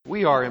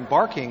We are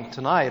embarking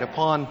tonight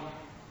upon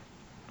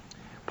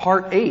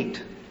part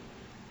 8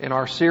 in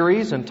our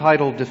series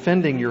entitled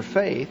Defending Your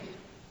Faith.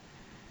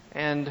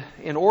 And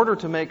in order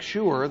to make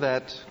sure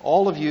that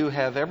all of you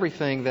have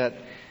everything that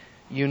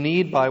you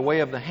need by way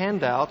of the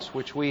handouts,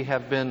 which we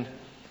have been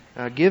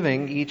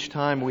giving each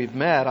time we've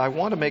met, I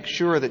want to make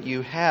sure that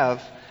you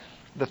have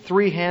the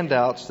 3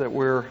 handouts that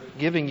we're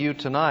giving you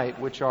tonight,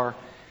 which are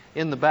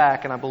in the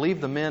back, and I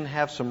believe the men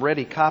have some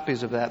ready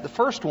copies of that. The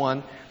first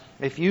one,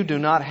 if you do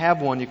not have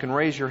one, you can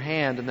raise your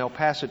hand and they'll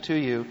pass it to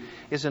you,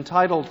 is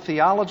entitled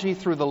Theology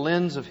Through the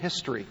Lens of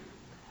History.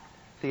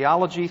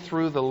 Theology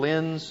Through the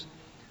Lens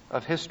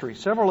of History.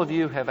 Several of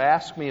you have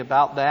asked me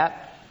about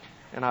that,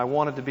 and I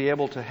wanted to be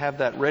able to have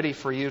that ready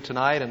for you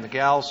tonight, and the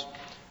gals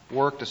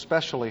worked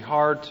especially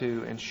hard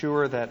to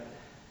ensure that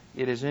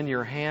it is in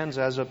your hands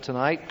as of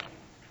tonight.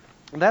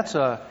 And that's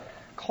a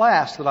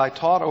class that I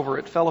taught over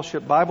at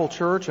Fellowship Bible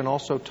Church and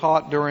also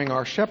taught during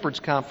our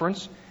Shepherds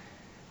Conference.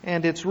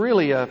 And it's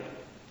really a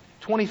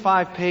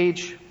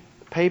 25-page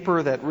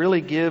paper that really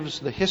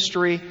gives the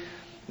history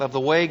of the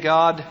way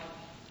God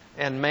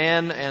and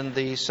man and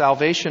the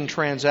salvation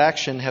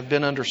transaction have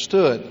been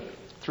understood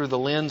through the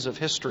lens of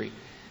history.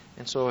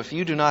 And so if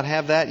you do not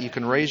have that, you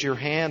can raise your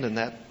hand, and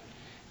that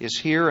is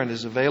here and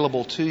is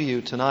available to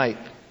you tonight.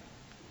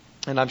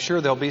 And I'm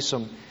sure there'll be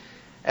some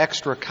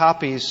extra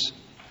copies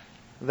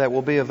that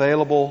will be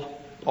available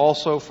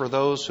also for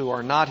those who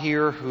are not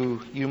here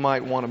who you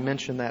might want to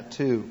mention that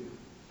too.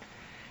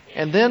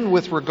 And then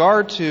with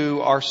regard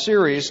to our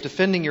series,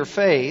 Defending Your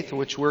Faith,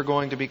 which we're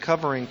going to be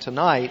covering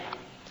tonight,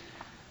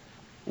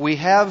 we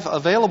have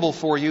available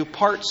for you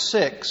part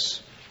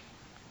 6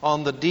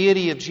 on the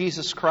deity of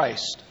Jesus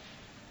Christ,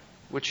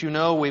 which you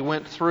know we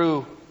went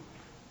through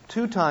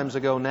 2 times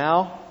ago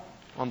now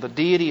on the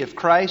deity of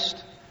Christ,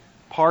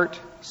 part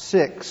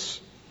 6.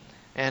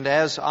 And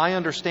as I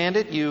understand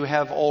it, you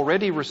have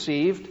already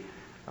received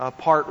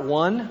part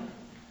 1,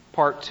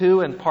 part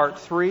 2, and part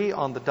 3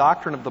 on the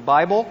doctrine of the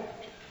Bible.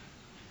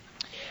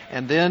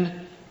 And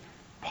then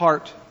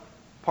parts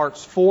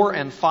 4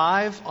 and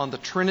 5 on the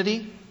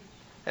Trinity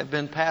have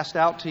been passed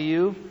out to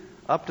you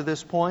up to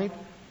this point.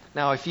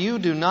 Now, if you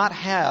do not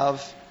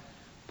have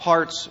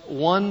parts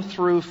 1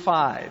 through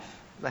 5,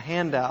 the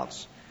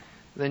handouts,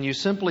 then you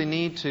simply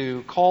need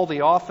to call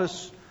the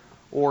office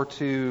or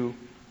to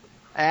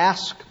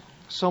ask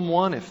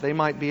someone if they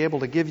might be able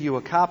to give you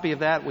a copy of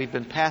that. We've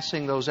been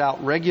passing those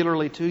out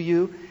regularly to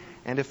you.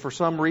 And if for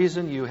some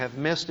reason you have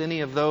missed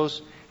any of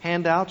those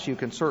handouts, you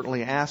can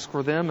certainly ask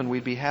for them, and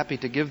we'd be happy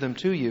to give them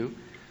to you.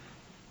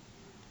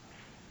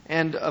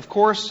 And of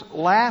course,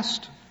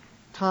 last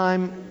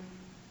time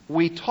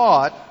we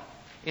taught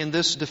in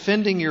this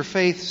Defending Your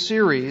Faith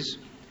series,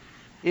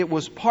 it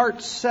was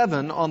part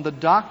 7 on the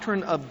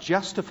doctrine of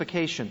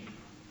justification.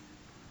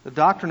 The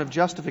doctrine of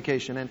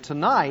justification. And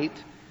tonight,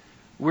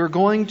 we're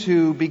going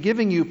to be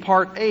giving you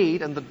part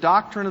 8 and the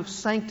doctrine of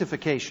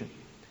sanctification.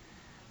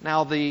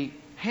 Now, the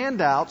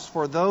handouts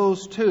for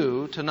those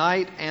 2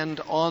 tonight and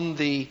on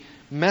the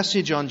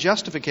message on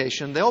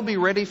justification, they'll be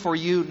ready for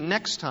you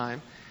next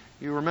time.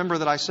 You remember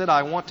that I said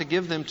I want to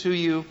give them to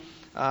you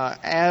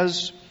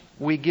as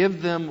we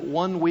give them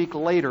 1 week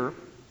later.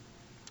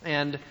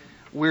 And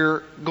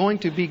we're going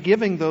to be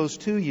giving those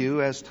to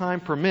you as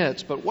time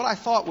permits. But what I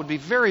thought would be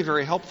very,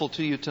 very helpful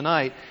to you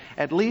tonight,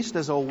 at least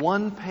as a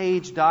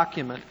 1-page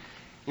document,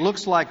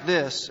 looks like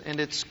this. And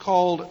it's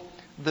called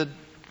the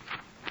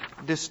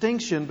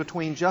distinction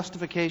between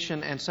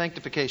justification and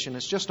sanctification.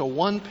 It's just a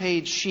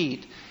 1-page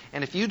sheet.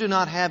 And if you do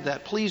not have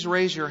that, please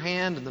raise your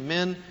hand and the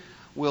men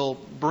will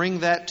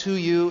bring that to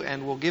you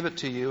and will give it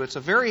to you. It's a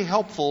very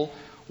helpful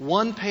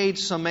 1-page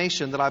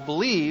summation that I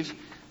believe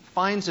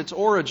finds its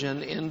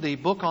origin in the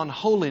book on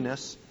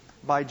holiness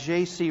by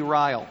J.C.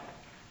 Ryle.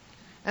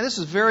 And this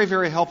is very,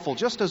 very helpful,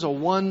 just as a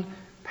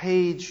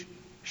 1-page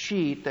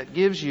sheet that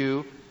gives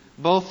you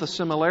both the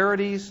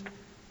similarities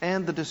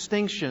and the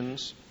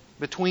distinctions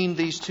between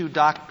these 2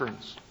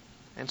 doctrines.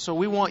 And so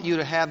we want you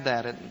to have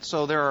that. And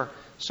so there are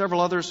several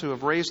others who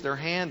have raised their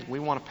hand. We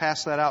want to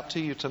pass that out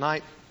to you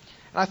tonight.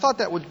 And I thought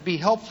that would be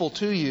helpful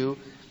to you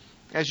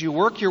as you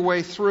work your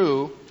way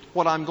through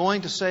what I'm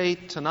going to say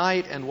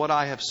tonight and what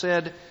I have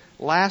said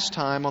last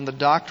time on the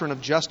doctrine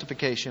of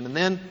justification. And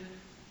then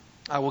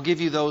I will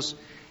give you those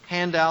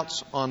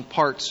handouts on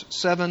parts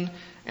 7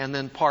 and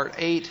then part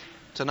 8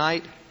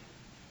 tonight,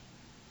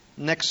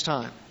 next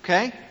time.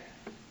 Okay?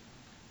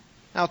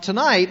 Now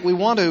tonight we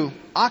want to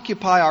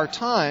occupy our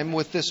time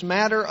with this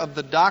matter of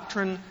the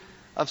doctrine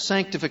of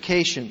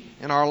sanctification.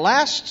 In our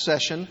last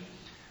session,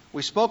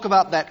 we spoke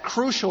about that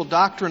crucial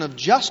doctrine of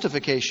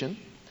justification,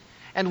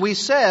 and we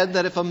said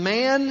that if a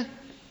man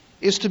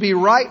is to be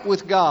right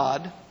with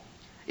God,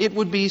 it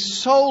would be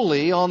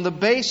solely on the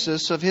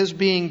basis of his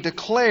being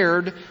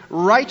declared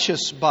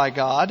righteous by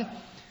God,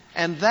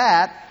 and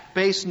that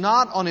based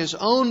not on his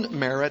own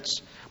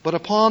merits, but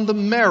upon the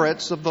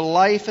merits of the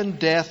life and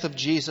death of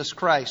Jesus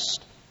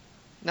Christ.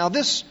 Now,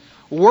 this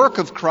work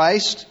of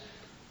Christ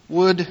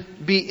would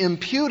be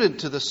imputed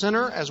to the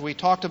sinner, as we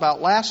talked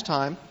about last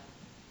time,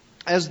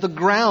 as the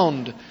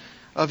ground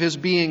of his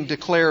being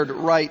declared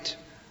right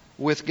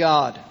with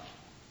God.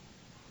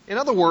 In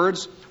other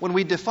words, when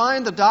we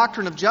define the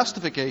doctrine of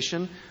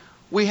justification,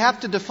 we have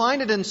to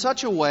define it in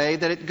such a way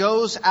that it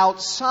goes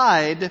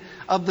outside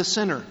of the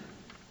sinner.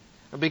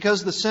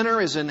 Because the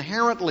sinner is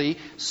inherently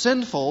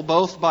sinful,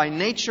 both by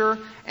nature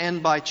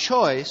and by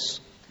choice,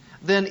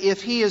 then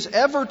if he is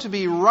ever to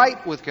be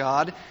right with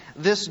God,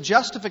 this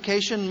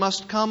justification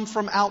must come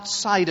from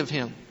outside of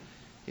him.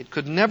 It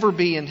could never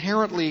be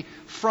inherently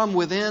from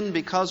within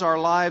because our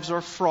lives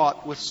are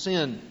fraught with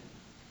sin.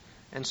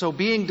 And so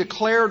being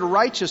declared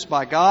righteous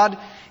by God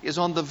is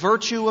on the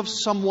virtue of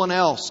someone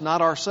else,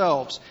 not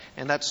ourselves.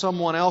 And that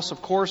someone else,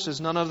 of course, is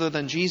none other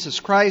than Jesus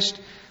Christ,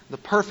 the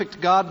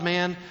perfect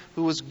God-man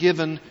who was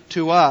given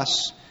to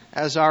us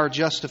as our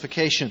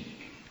justification.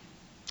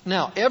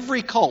 Now,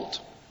 every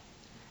cult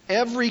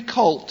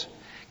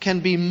can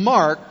be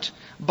marked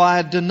by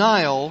a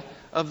denial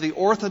of the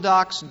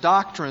orthodox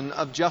doctrine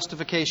of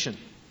justification.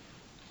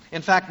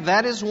 In fact,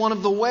 that is one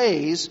of the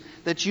ways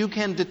that you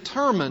can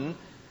determine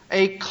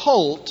a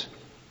cult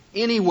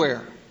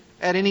anywhere,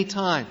 at any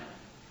time.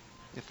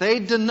 If they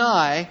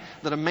deny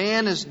that a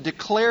man is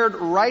declared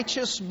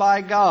righteous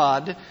by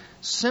God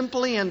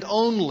simply and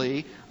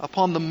only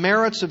upon the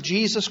merits of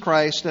Jesus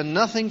Christ and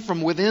nothing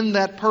from within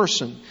that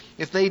person,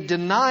 if they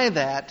deny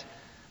that,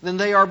 then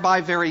they are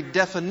by very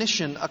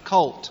definition a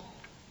cult.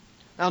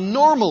 Now,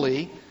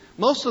 normally,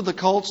 most of the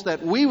cults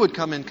that we would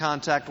come in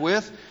contact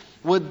with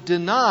would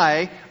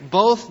deny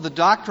both the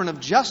doctrine of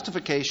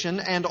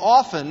justification and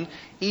often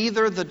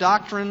either the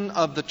doctrine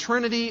of the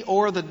Trinity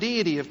or the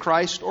deity of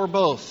Christ or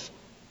both.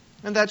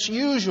 And that's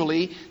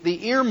usually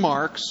the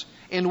earmarks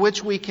in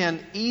which we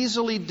can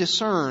easily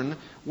discern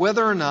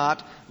whether or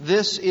not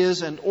this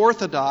is an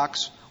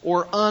orthodox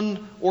or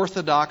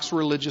unorthodox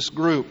religious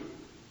group.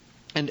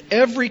 And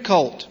every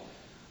cult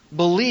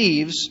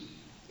believes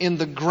in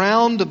the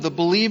ground of the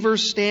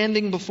believers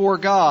standing before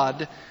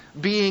God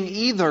being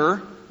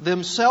either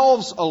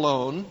themselves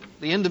alone,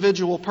 the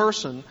individual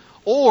person,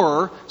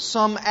 or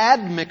some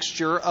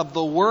admixture of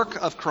the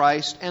work of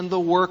Christ and the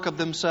work of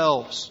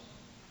themselves.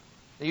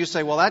 And you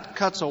say, well, that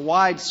cuts a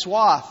wide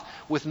swath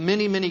with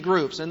many, many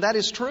groups. And that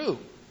is true.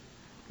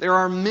 There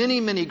are many,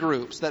 many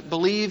groups that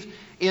believe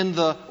in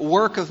the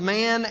work of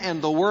man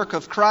and the work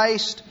of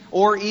Christ,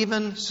 or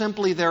even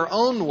simply their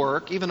own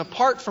work, even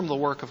apart from the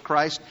work of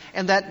Christ,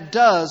 and that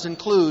does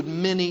include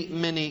many,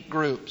 many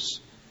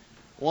groups.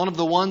 One of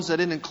the ones that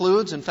it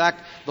includes, in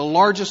fact, the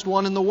largest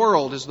one in the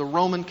world, is the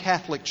Roman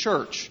Catholic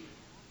Church.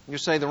 You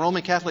say the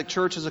Roman Catholic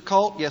Church is a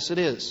cult? Yes, it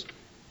is.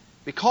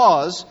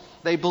 Because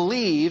they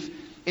believe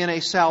in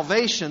a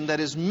salvation that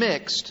is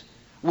mixed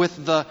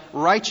with the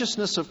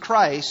righteousness of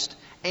Christ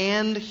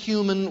and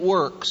human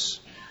works,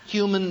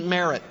 human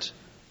merit,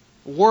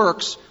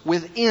 works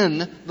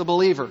within the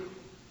believer.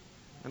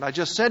 And I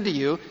just said to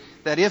you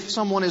that if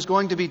someone is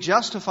going to be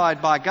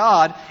justified by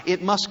God,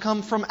 it must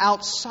come from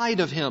outside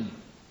of him.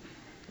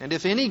 And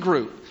if any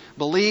group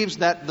believes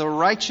that the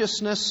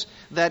righteousness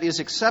that is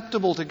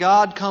acceptable to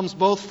God comes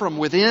both from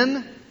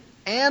within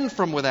and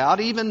from without,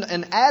 even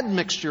an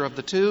admixture of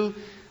the two,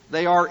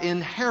 they are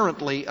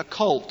inherently a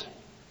cult.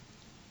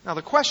 Now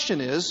the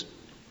question is,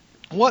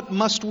 what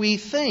must we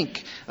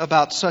think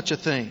about such a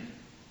thing?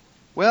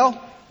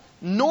 Well,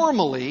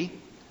 normally,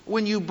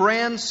 when you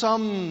brand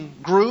some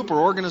group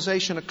or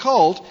organization a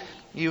cult,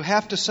 you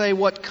have to say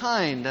what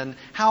kind and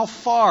how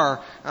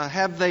far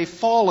have they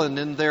fallen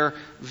in their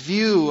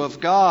view of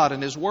God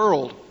and His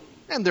world.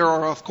 And there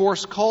are, of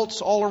course,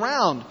 cults all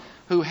around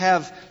who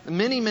have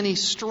many, many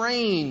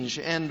strange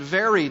and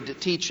varied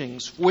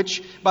teachings,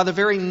 which by the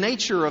very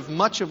nature of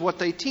much of what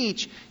they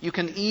teach, you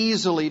can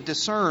easily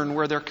discern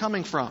where they're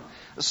coming from.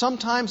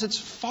 Sometimes it's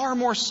far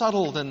more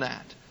subtle than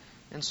that.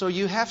 And so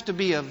you have to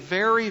be a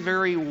very,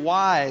 very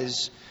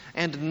wise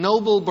and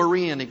noble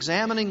Berean,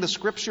 examining the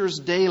Scriptures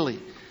daily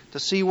to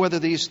see whether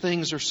these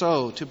things are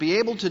so, to be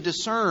able to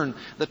discern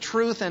the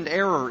truth and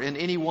error in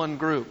any one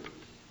group.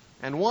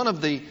 And one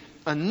of the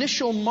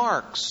initial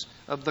marks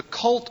of the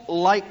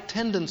cult-like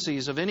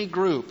tendencies of any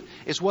group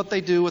is what they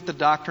do with the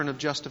doctrine of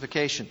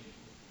justification.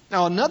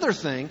 Now, another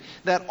thing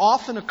that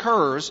often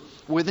occurs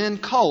within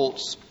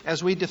cults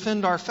as we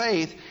defend our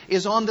faith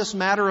is on this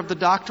matter of the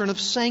doctrine of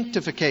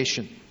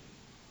sanctification.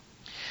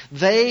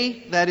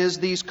 They, that is,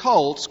 these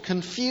cults,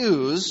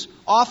 confuse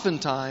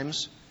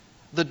oftentimes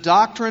the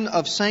doctrine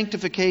of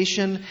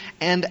sanctification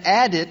and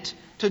add it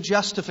to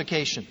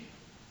justification.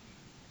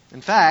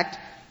 In fact,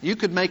 you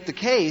could make the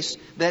case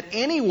that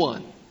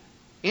anyone,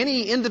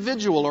 any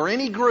individual or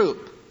any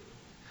group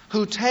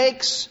who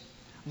takes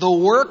the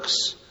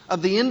works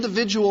of the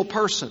individual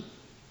person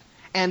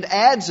and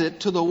adds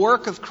it to the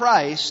work of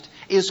Christ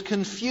is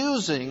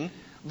confusing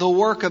the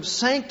work of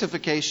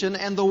sanctification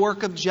and the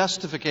work of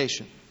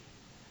justification.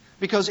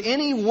 Because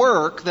any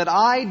work that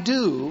I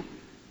do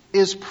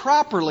is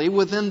properly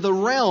within the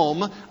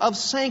realm of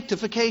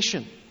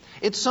sanctification.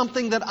 It's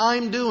something that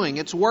I'm doing.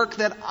 It's work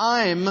that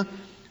I'm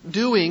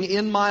doing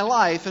in my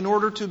life in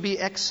order to be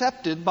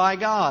accepted by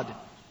God.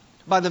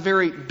 by the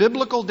very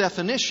biblical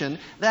definition,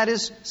 that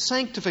is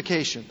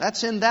sanctification.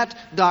 That's in that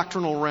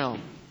doctrinal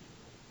realm.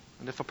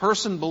 And if a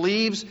person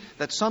believes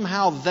that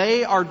somehow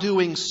they are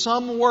doing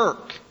some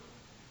work,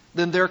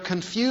 then they're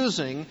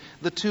confusing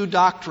the two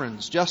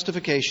doctrines,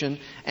 justification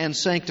and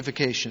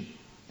sanctification.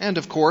 And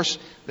of course,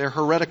 they're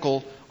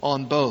heretical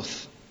on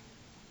both.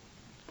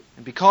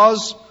 And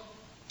because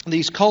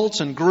these cults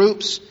and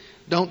groups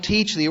don't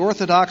teach the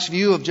orthodox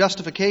view of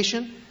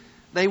justification,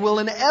 they will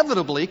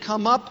inevitably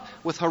come up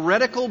with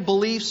heretical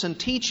beliefs and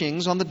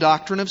teachings on the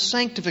doctrine of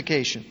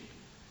sanctification.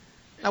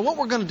 Now, what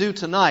we're going to do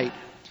tonight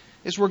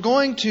is we're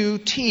going to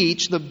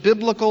teach the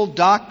biblical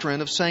doctrine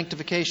of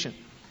sanctification.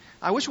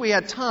 I wish we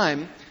had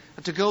time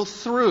to go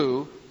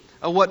through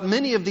what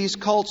many of these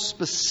cults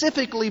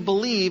specifically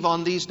believe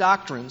on these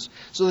doctrines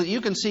so that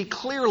you can see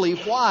clearly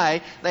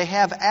why they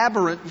have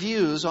aberrant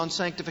views on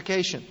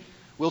sanctification.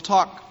 We'll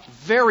talk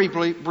very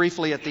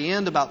briefly at the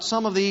end about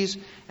some of these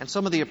and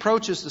some of the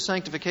approaches to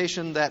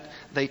sanctification that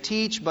they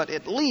teach, but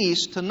at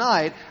least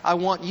tonight I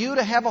want you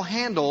to have a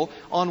handle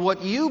on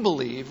what you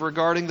believe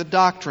regarding the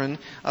doctrine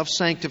of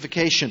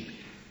sanctification.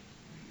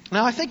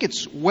 Now, I think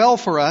it's well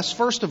for us,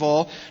 first of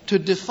all, to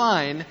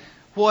define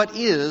what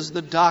is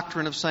the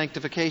doctrine of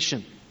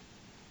sanctification.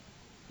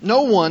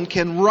 No one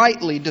can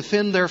rightly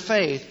defend their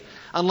faith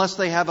unless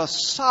they have a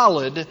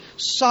solid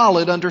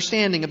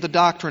understanding of the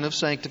doctrine of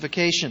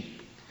sanctification.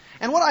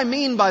 And what I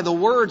mean by the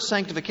word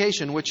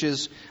sanctification, which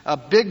is a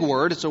big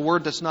word, it's a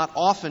word that's not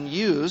often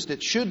used,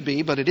 it should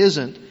be, but it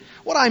isn't.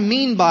 What I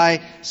mean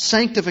by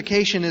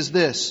sanctification is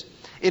this: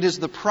 it is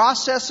the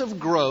process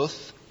of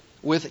growth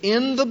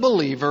within the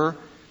believer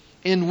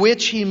in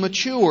which he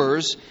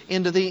matures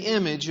into the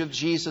image of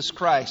Jesus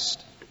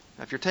Christ.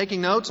 Now, if you're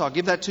taking notes, I'll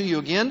give that to you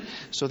again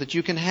so that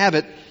you can have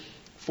it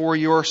for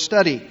your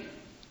study.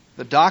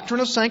 The doctrine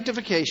of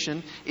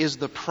sanctification is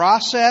the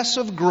process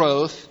of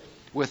growth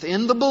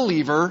within the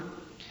believer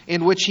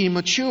in which he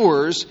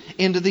matures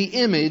into the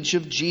image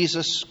of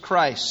Jesus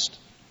Christ.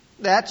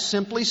 That,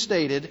 simply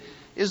stated,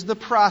 is the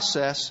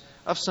process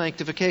of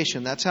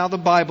sanctification. That's how the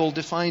Bible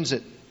defines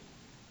it.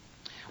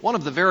 One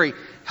of the very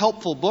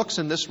helpful books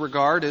in this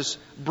regard is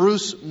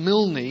Bruce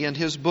Milne and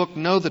his book,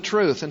 Know the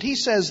Truth. And he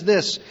says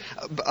this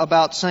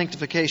about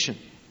sanctification.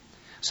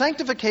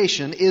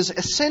 Sanctification is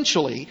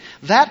essentially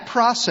that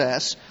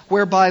process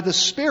whereby the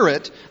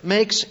Spirit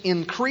makes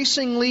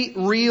increasingly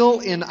real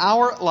in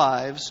our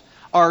lives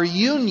our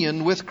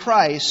union with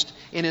Christ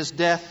in His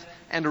death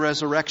and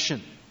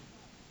resurrection.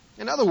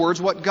 In other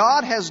words, what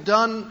God has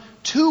done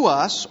to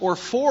us or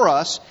for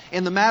us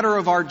in the matter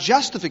of our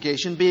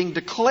justification, being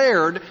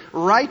declared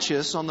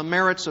righteous on the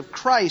merits of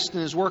Christ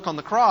and His work on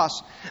the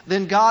cross,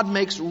 then God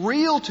makes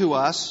real to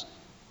us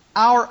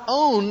our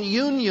own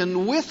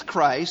union with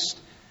Christ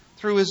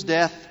through His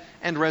death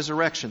and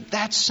resurrection.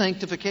 That's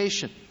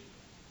sanctification.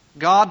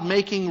 God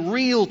making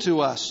real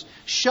to us,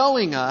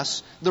 showing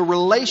us the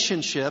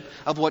relationship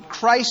of what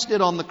Christ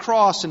did on the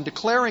cross and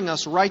declaring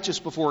us righteous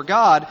before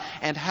God,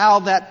 and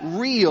how that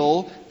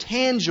real,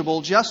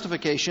 tangible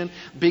justification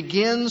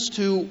begins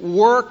to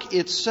work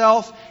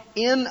itself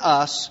in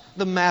us,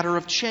 the matter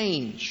of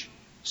change,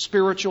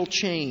 spiritual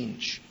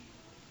change.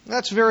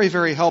 That's very,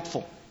 very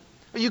helpful.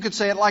 You could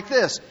say it like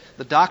this: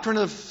 the doctrine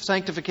of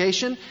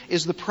sanctification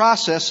is the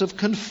process of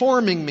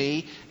conforming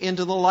me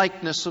into the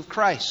likeness of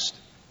Christ.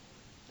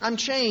 I'm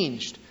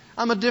changed.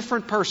 I'm a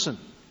different person.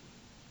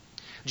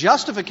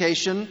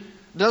 Justification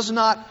does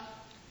not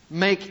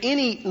make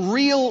any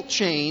real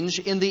change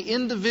in the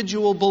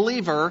individual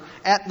believer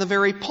at the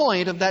very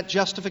point of that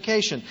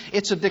justification.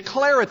 It's a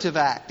declarative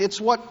act. It's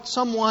what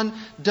someone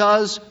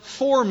does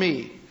for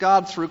me,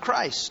 God through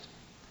Christ.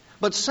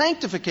 But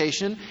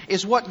sanctification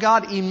is what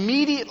God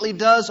immediately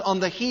does on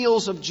the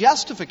heels of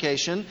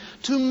justification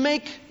to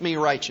make me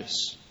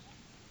righteous.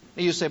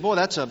 And you say, boy,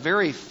 that's a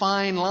very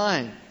fine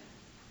line.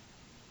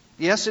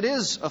 Yes, it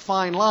is a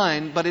fine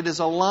line, but it is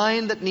a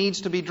line that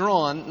needs to be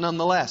drawn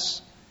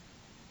nonetheless.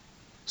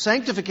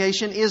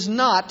 Sanctification is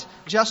not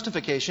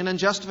justification, and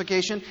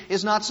justification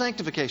is not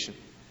sanctification.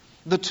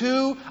 The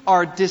two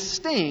are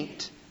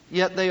distinct,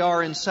 yet they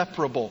are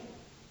inseparable.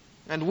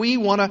 And we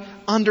want to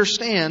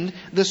understand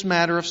this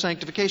matter of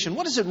sanctification.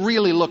 What does it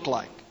really look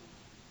like?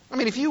 I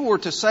mean, if you were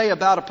to say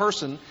about a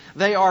person,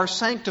 they are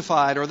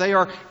sanctified or they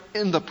are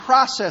in the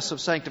process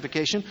of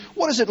sanctification,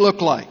 what does it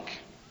look like?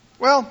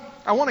 Well,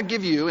 I want to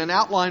give you in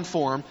outline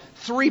form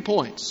 3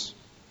 points.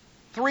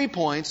 3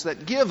 points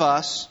that give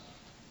us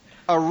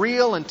a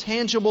real and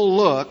tangible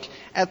look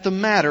at the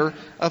matter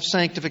of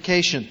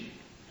sanctification.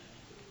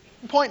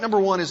 Point number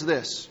 1 is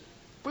this.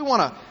 If we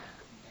want a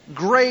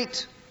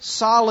great,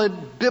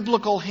 solid,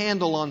 biblical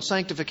handle on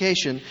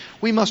sanctification,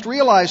 we must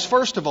realize,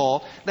 first of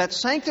all, that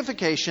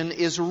sanctification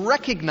is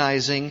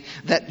recognizing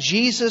that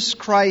Jesus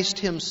Christ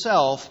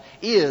Himself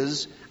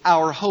is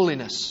our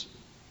holiness.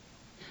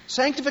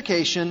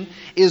 Sanctification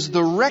is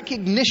the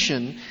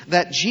recognition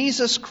that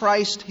Jesus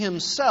Christ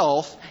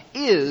Himself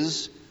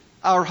is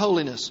our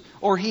holiness,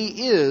 or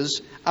He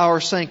is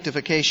our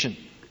sanctification.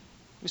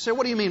 You say,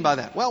 what do you mean by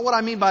that? Well, what I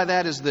mean by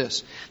that is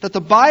this, that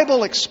the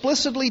Bible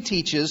explicitly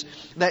teaches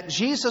that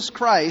Jesus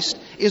Christ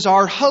is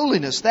our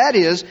holiness. That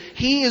is,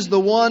 He is the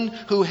one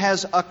who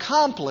has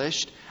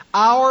accomplished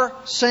our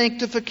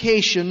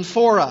sanctification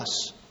for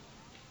us.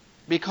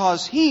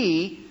 Because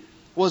He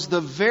was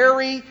the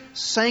very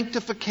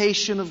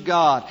sanctification of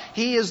God.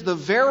 He is the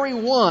very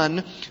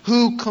one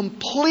who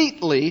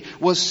completely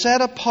was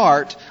set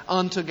apart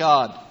unto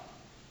God.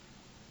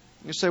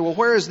 You say, well,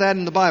 where is that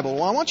in the Bible?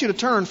 Well, I want you to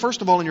turn,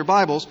 first of all, in your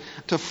Bibles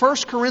to 1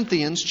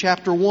 Corinthians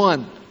chapter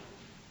 1.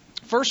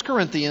 1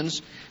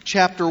 Corinthians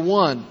chapter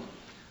 1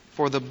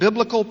 for the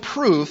biblical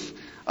proof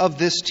of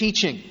this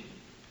teaching.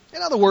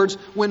 In other words,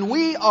 when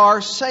we are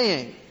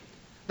saying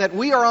that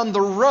we are on the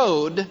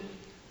road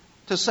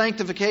to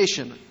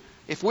sanctification,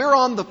 if we're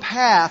on the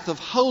path of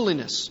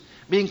holiness,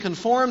 being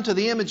conformed to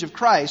the image of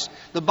Christ,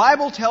 the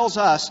Bible tells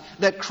us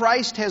that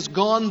Christ has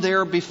gone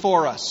there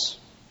before us.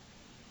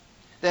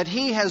 That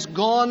He has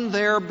gone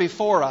there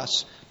before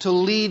us to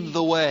lead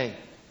the way.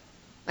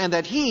 And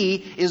that He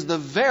is the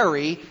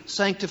very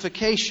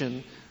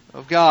sanctification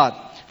of God.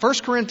 1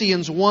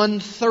 Corinthians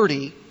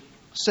 1:30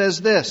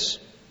 says this.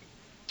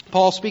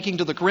 Paul speaking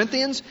to the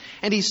Corinthians,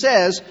 and he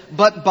says,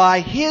 but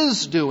by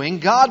His doing,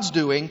 God's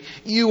doing,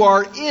 you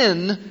are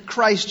in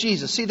Christ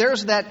Jesus. See,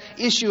 there's that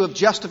issue of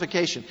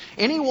justification.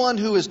 Anyone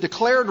who is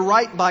declared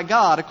right by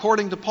God,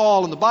 according to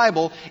Paul in the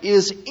Bible,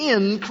 is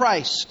in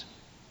Christ.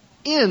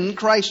 In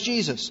Christ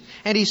Jesus.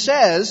 And he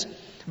says,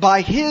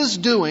 by His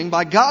doing,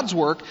 by God's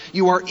work,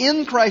 you are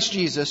in Christ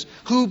Jesus,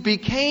 who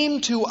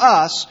became to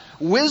us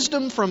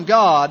wisdom from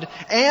God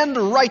and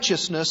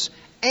righteousness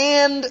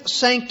and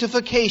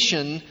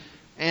sanctification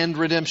and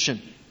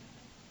redemption.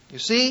 You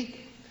see,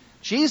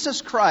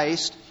 Jesus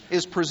Christ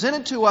is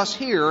presented to us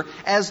here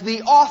as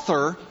the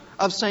author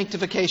of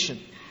sanctification.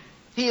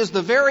 He is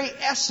the very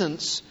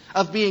essence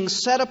of being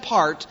set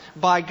apart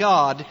by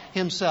God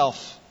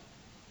Himself.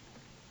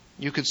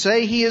 You could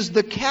say He is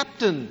the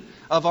captain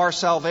of our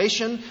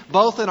salvation,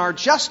 both in our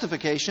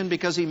justification,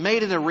 because He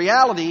made it a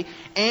reality,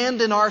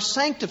 and in our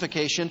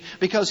sanctification,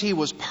 because He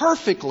was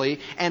perfectly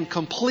and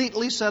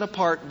completely set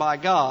apart by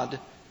God.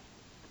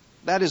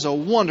 That is a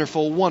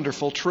wonderful,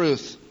 wonderful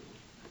truth.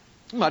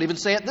 You might even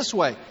say it this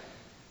way,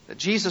 that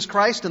Jesus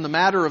Christ, in the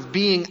matter of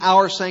being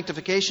our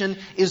sanctification,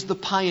 is the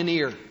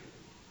pioneer.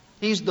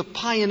 He's the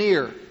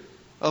pioneer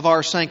of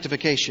our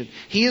sanctification.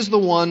 He is the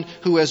one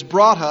who has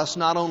brought us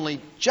not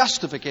only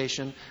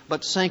justification,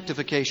 but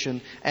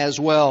sanctification as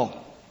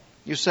well.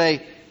 You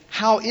say,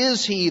 how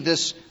is He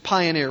this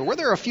pioneer? Well,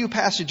 there are a few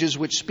passages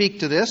which speak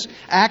to this.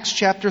 Acts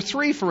chapter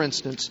 3, for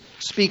instance,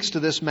 speaks to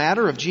this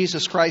matter of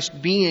Jesus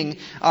Christ being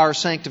our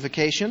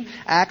sanctification.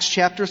 Acts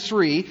chapter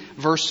 3,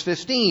 verse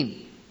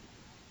 15.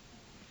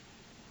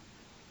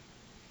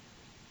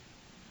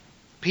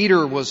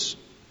 Peter was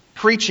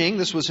preaching.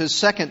 This was his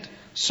second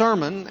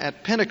sermon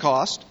at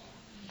Pentecost.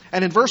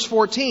 And in verse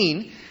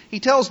 14, he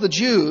tells the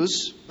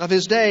Jews of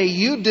his day,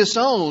 you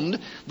disowned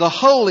the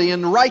holy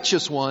and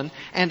righteous one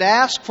and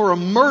asked for a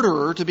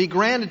murderer to be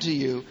granted to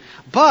you.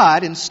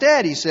 But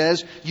instead, he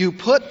says, you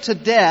put to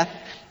death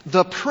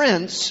the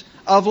Prince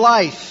of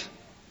Life.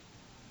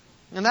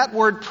 And that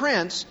word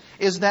prince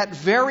is that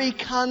very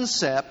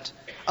concept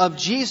of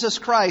Jesus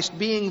Christ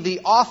being the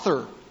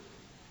author,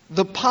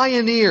 the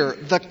pioneer,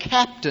 the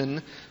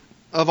captain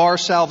of our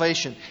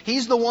salvation.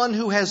 He's the one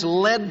who has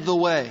led the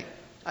way.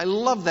 I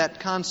love that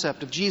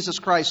concept of Jesus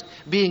Christ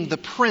being the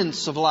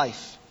Prince of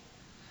Life.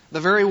 The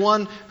very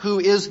one who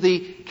is the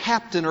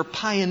captain or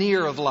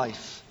pioneer of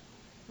life.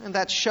 And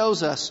that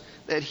shows us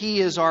that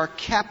He is our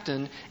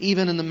captain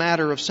even in the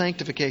matter of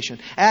sanctification.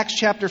 Acts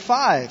chapter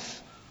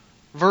 5,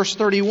 verse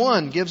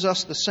 31 gives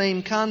us the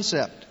same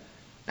concept.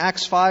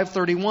 Acts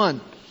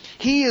 5:31.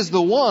 He is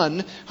the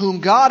one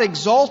whom God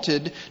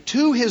exalted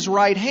to His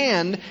right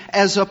hand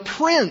as a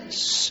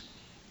prince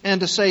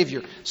and a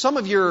Savior. Some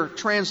of your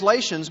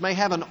translations may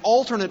have an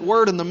alternate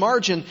word in the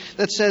margin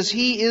that says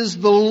He is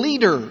the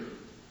leader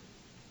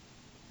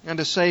and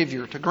a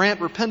Savior, to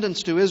grant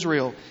repentance to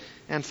Israel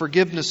and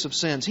forgiveness of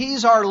sins.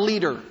 He's our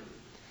leader.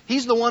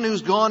 He's the one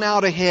who's gone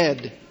out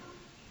ahead.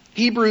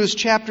 Hebrews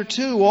chapter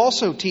 2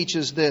 also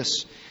teaches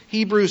this.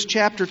 Hebrews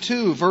chapter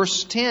 2,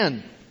 verse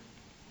 10.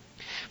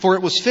 For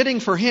it was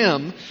fitting for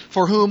Him,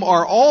 for whom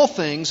are all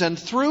things, and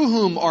through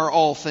whom are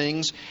all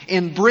things,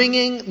 in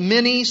bringing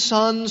many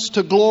sons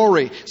to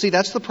glory. See,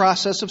 that's the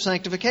process of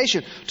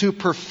sanctification. To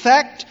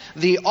perfect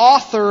the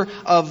author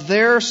of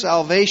their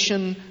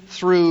salvation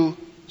through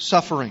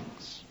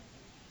sufferings.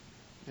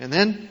 And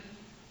then,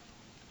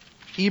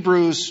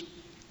 Hebrews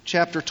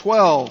chapter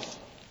 12.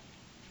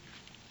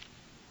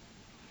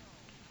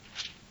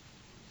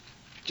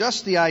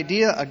 Just the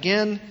idea,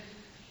 again,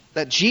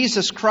 that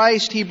Jesus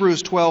Christ,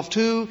 Hebrews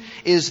 12:2,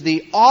 is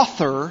the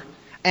author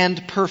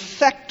and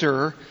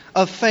perfecter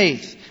of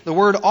faith. The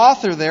word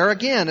author there,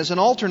 again, as an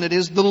alternate,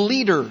 is the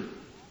leader.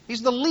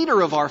 He's the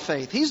leader of our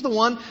faith. He's the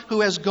one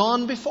who has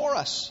gone before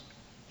us.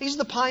 He's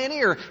the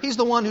pioneer. He's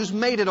the one who's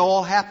made it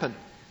all happen.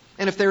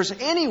 And if there's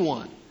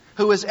anyone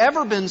who has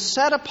ever been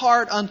set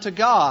apart unto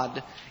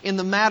God in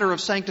the matter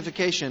of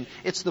sanctification,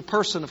 it's the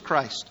person of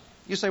Christ.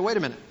 You say, wait a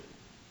minute.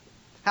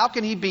 How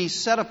can He be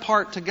set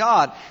apart to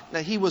God?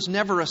 That He was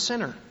never a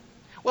sinner.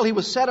 Well, He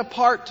was set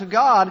apart to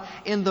God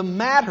in the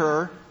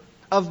matter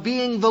of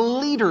being the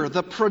leader,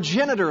 the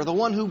progenitor, the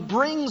one who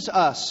brings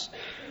us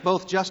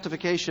both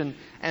justification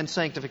and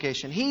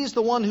sanctification. He's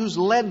the one who's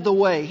led the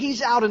way.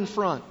 He's out in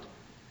front.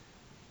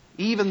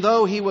 Even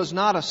though He was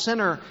not a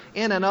sinner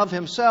in and of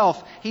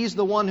Himself, He's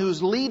the one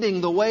who's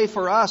leading the way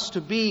for us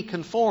to be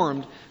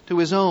conformed to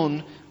His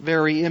own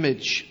very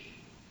image.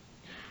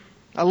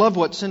 I love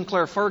what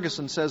Sinclair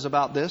Ferguson says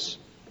about this.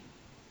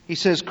 He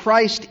says,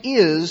 Christ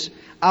is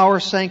our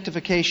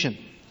sanctification.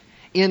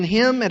 In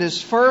Him it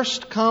has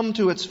first come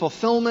to its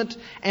fulfillment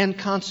and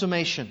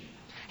consummation.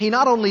 He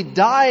not only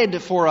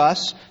died for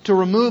us to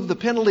remove the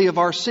penalty of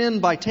our sin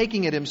by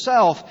taking it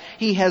Himself,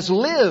 He has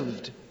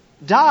lived,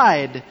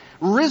 died,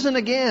 risen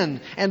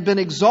again, and been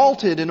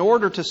exalted in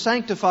order to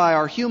sanctify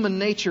our human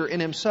nature in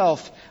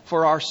Himself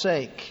for our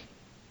sake.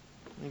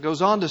 He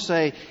goes on to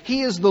say,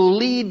 He is the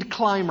lead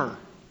climber.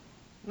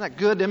 Isn't that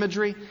good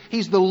imagery?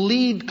 He's the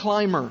lead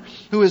climber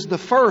who is the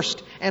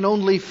first and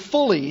only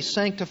fully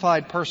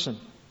sanctified person.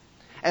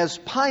 As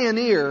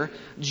pioneer,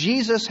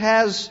 Jesus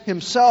has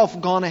Himself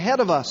gone ahead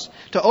of us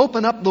to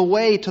open up the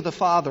way to the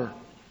Father.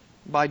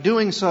 By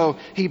doing so,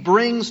 He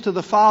brings to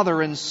the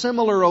Father in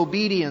similar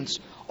obedience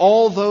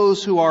all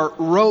those who are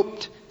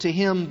roped to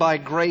Him by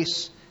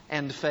grace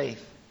and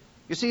faith.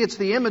 You see, it's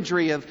the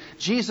imagery of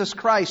Jesus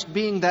Christ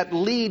being that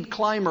lead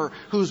climber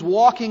who's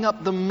walking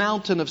up the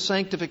mountain of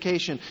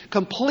sanctification,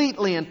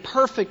 completely and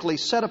perfectly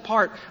set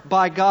apart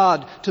by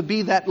God to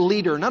be that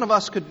leader. None of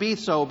us could be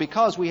so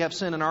because we have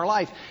sin in our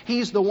life.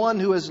 He's the one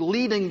who is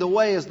leading the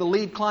way as the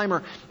lead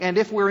climber. And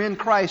if we're in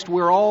Christ,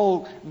 we're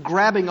all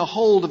grabbing a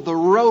hold of the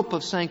rope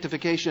of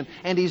sanctification,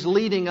 and He's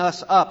leading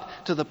us up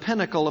to the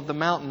pinnacle of the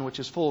mountain, which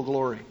is full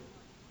glory.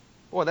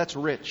 Boy, that's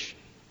rich.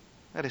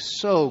 That is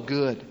so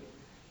good.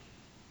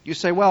 You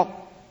say,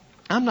 well,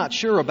 I'm not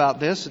sure about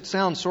this. It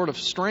sounds sort of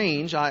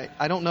strange. I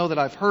don't know that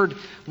I've heard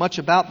much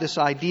about this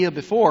idea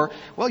before.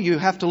 Well, you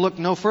have to look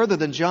no further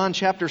than John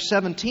chapter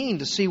 17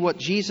 to see what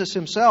Jesus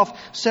Himself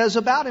says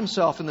about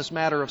Himself in this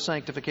matter of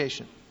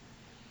sanctification.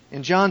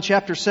 In John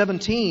chapter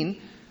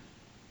 17,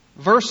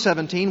 verse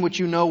 17, which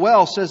you know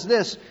well, says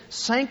this,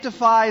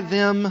 sanctify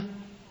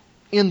them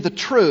in the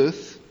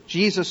truth.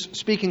 Jesus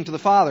speaking to the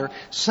Father,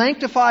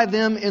 sanctify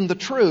them in the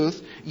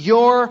truth.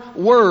 Your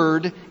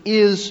word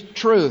is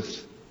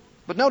truth.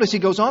 But notice He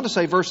goes on to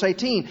say, verse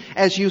 18,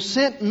 as you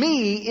sent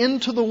me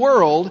into the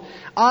world,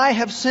 I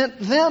have sent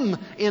them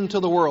into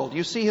the world.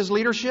 You see His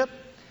leadership?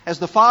 As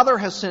the Father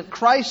has sent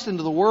Christ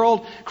into the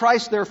world,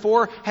 Christ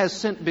therefore has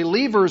sent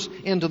believers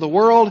into the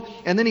world.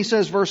 And then He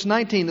says, verse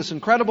 19, this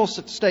incredible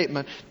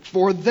statement,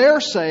 for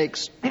their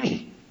sakes,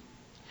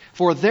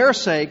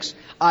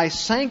 I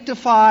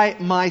sanctify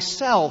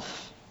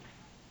myself,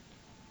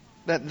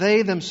 that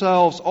they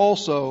themselves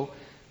also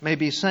may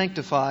be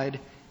sanctified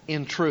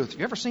in truth. Have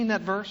you ever seen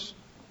that verse?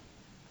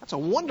 That's a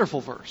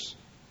wonderful verse.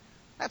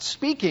 That's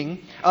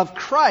speaking of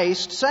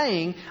Christ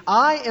saying,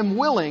 I am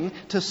willing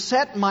to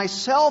set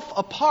myself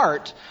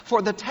apart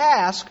for the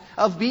task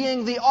of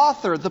being the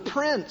author, the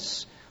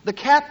prince, the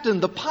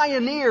captain, the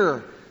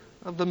pioneer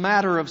of the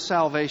matter of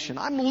salvation.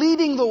 I'm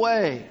leading the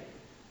way,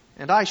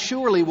 and I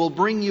surely will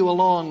bring you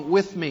along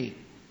with me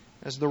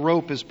as the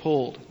rope is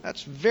pulled.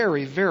 That's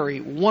very, very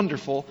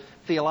wonderful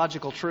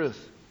theological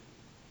truth.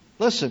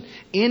 Listen,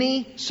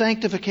 any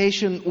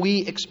sanctification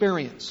we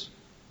experience,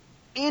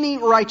 any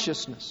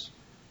righteousness,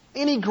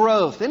 any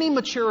growth, any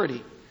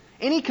maturity,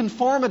 any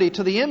conformity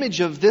to the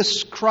image of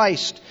this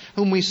Christ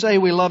whom we say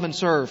we love and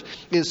serve,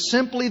 is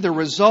simply the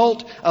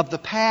result of the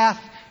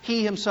path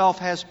He Himself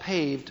has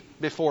paved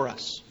before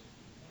us.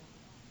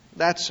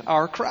 That's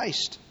our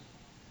Christ.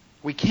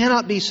 We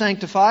cannot be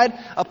sanctified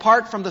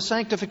apart from the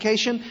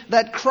sanctification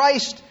that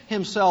Christ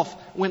Himself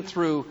went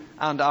through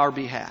on our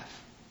behalf.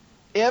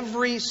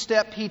 Every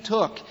step He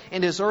took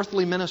in His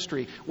earthly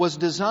ministry was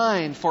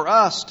designed for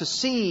us to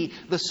see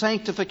the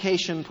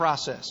sanctification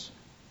process.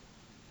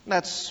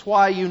 That's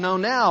why you know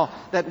now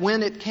that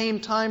when it came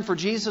time for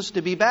Jesus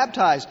to be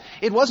baptized,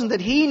 it wasn't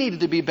that He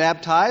needed to be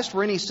baptized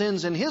for any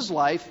sins in His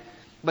life,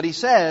 but He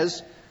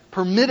says,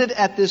 permitted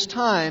at this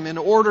time in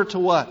order to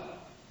what?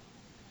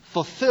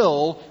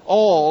 Fulfill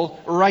all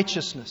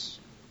righteousness.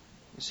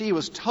 You see, He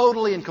was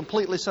totally and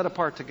completely set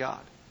apart to God.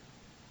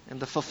 And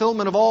the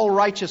fulfillment of all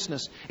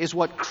righteousness is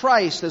what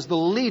Christ, as the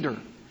leader,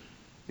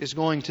 is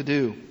going to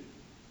do.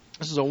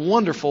 This is a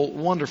wonderful,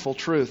 wonderful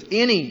truth.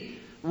 Any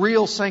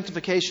real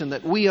sanctification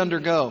that we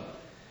undergo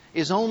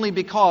is only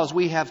because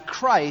we have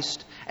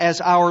Christ as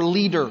our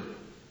leader,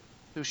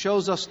 who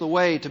shows us the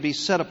way to be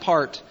set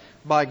apart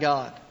by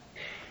God.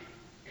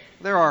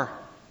 There are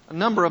a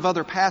number of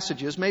other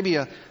passages, maybe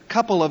a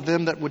couple of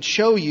them, that would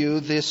show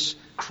you this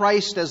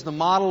Christ as the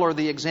model or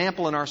the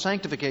example in our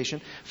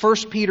sanctification. 1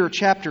 Peter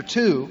chapter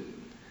 2,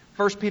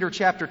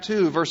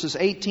 verses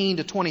 18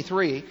 to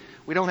 23.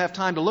 We don't have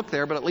time to look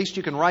there, but at least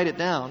you can write it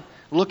down.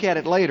 Look at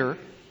it later.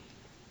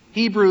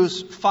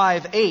 Hebrews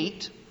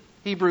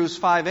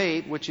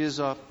 5:8, which is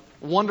a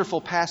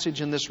wonderful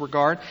passage in this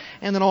regard,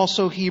 and then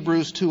also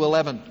Hebrews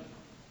 2:11.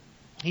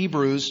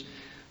 Hebrews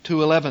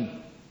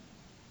 2:11.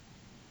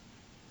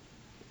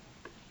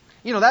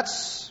 You know,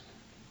 that's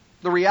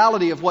the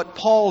reality of what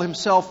Paul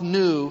himself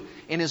knew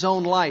in his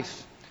own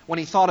life when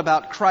he thought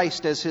about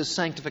Christ as his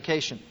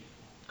sanctification,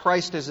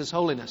 Christ as his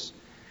holiness.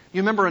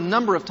 You remember a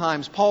number of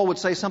times Paul would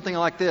say something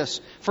like this,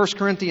 1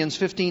 Corinthians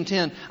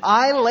 15:10,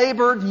 I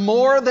labored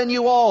more than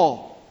you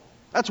all.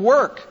 That's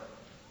work.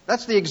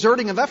 That's the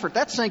exerting of effort.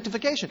 That's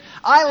sanctification.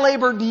 I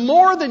labored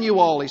more than you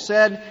all, he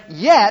said,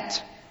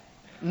 yet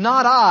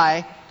not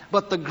I,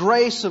 but the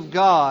grace of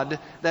God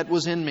that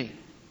was in me.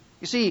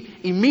 You see,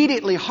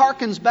 immediately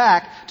harkens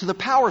back to the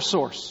power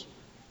source,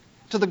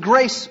 to the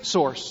grace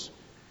source.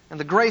 And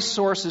the grace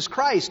source is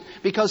Christ,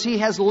 because He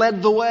has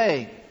led the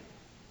way.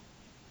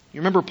 You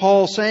remember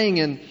Paul saying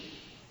in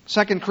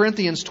 2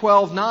 Corinthians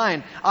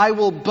 12:9, I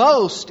will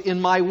boast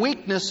in my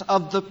weakness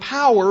of the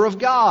power of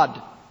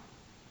God.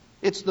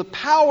 It's the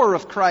power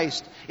of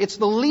Christ. It's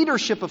the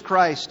leadership of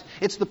Christ.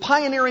 It's the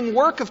pioneering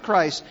work of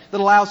Christ that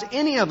allows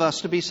any of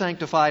us to be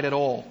sanctified at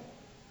all.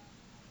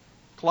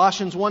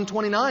 Colossians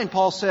 1:29,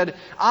 Paul said,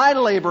 I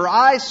labor,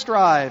 I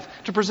strive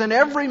to present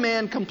every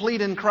man complete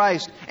in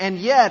Christ, and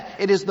yet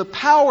it is the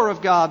power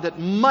of God that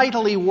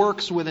mightily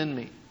works within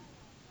me.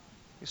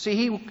 You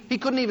see, he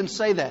couldn't even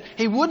say that.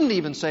 He wouldn't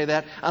even say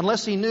that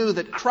unless he knew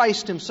that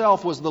Christ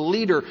Himself was the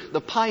leader,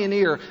 the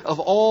pioneer of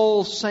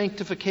all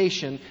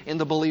sanctification in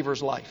the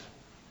believer's life.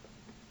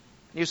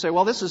 You say,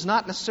 well, this is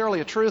not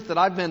necessarily a truth that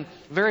I've been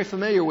very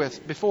familiar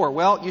with before.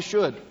 Well, you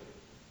should.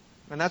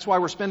 And that's why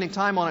we're spending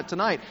time on it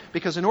tonight.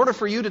 Because in order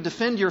for you to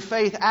defend your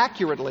faith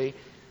accurately,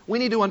 we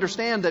need to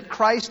understand that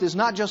Christ is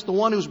not just the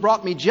one who's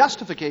brought me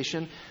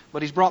justification,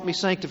 but He's brought me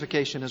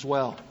sanctification as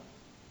well.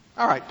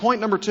 All right,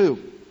 point number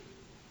 2.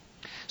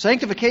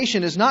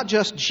 Sanctification is not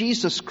just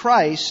Jesus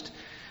Christ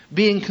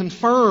being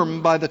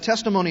confirmed by the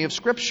testimony of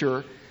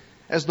Scripture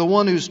as the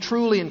one who's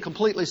truly and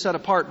completely set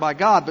apart by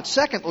God. But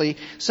secondly,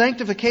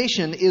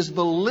 sanctification is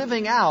the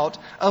living out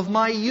of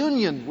my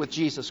union with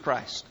Jesus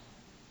Christ.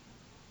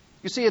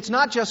 You see, it's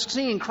not just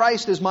seeing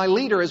Christ as my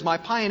leader, as my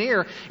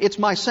pioneer. It's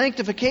my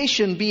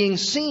sanctification being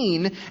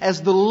seen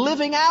as the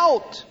living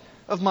out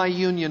of my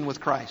union with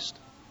Christ.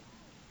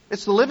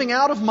 It's the living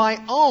out of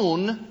my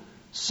own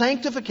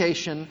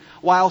sanctification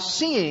while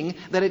seeing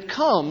that it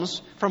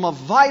comes from a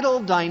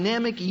vital,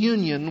 dynamic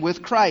union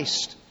with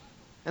Christ.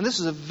 And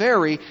this is a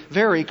very,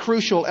 very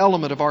crucial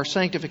element of our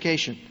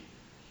sanctification.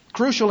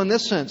 Crucial in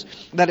this sense,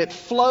 that it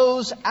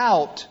flows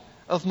out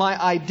of my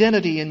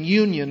identity and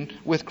union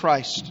with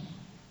Christ.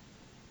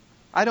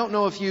 I don't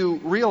know if you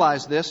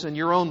realize this in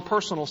your own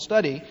personal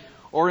study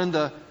or in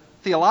the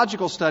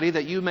theological study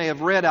that you may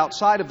have read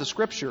outside of the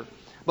Scripture,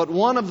 but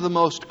one of the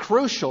most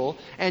crucial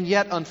and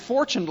yet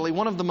unfortunately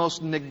one of the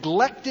most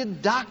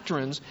neglected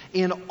doctrines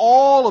in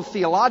all of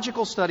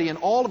theological study and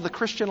all of the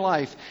Christian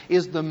life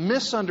is the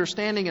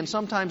misunderstanding and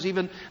sometimes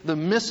even the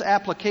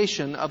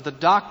misapplication of the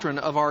doctrine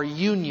of our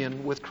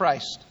union with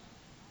Christ.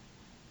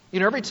 You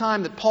know, every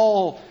time that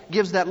Paul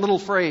gives that little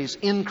phrase,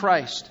 in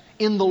Christ,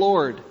 in the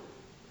Lord,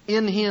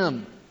 in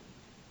Him,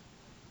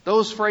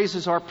 those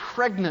phrases are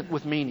pregnant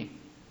with meaning.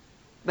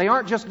 They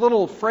aren't just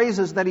little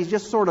phrases that he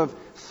just sort of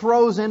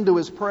throws into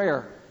his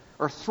prayer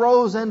or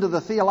throws into the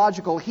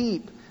theological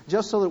heap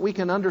just so that we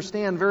can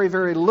understand very,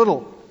 very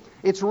little.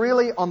 It's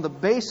really on the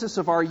basis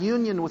of our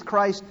union with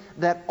Christ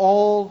that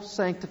all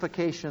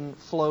sanctification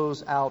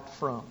flows out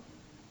from.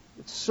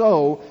 It's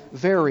so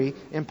very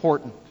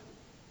important.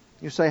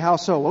 You say, how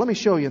so? Well, let me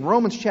show you. In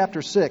Romans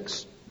chapter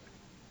 6,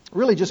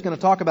 really just going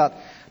to talk about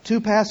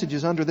 2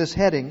 passages under this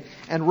heading,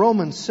 and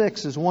Romans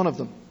 6 is one of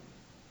them.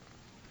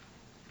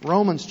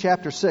 Romans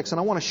chapter 6. And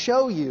I want to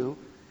show you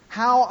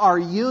how our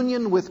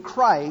union with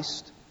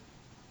Christ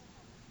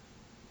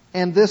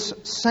and this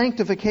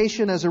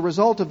sanctification as a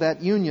result of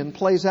that union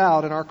plays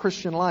out in our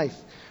Christian life.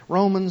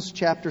 Romans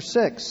chapter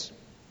 6.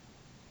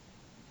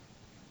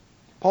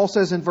 Paul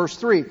says in verse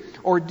 3,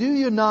 or do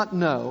you not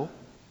know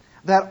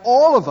that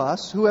all of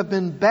us who have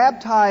been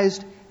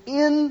baptized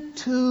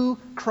into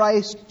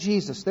Christ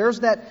Jesus,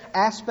 there's that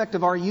aspect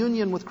of our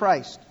union with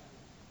Christ.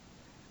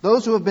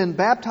 Those who have been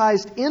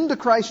baptized into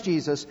Christ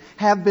Jesus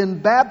have been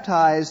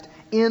baptized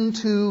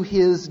into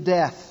His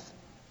death.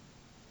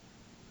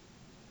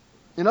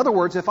 In other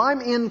words, if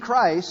I'm in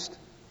Christ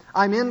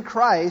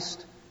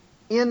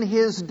in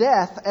His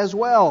death as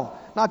well.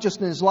 Not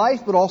just in His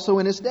life, but also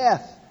in His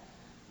death.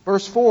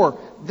 Verse 4,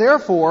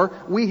 therefore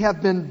we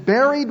have been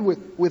buried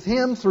with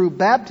Him through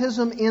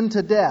baptism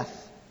into death,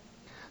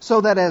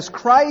 so that as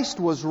Christ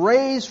was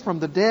raised from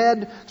the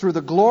dead through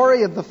the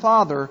glory of the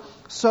Father,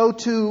 so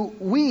too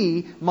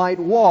we might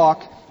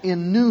walk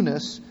in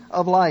newness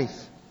of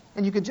life.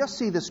 And you can just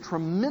see this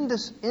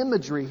tremendous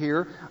imagery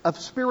here of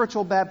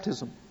spiritual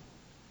baptism.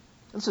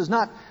 This is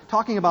not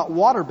talking about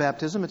water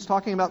baptism, it's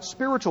talking about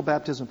spiritual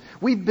baptism.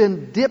 We've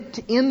been dipped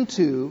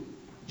into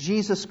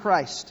Jesus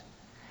Christ.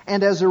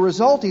 And as a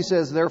result, he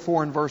says,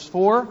 therefore in verse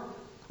 4,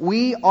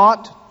 we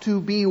ought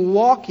to be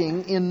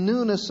walking in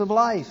newness of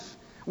life.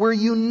 We're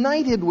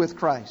united with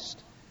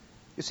Christ.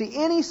 You see,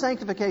 any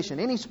sanctification,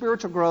 any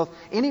spiritual growth,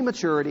 any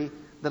maturity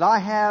that I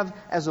have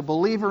as a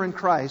believer in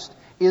Christ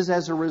is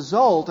as a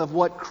result of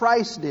what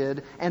Christ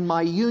did and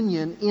my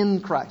union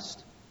in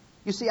Christ.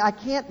 You see, I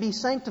can't be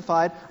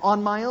sanctified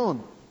on my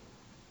own.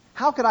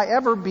 How could I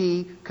ever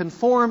be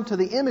conformed to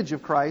the image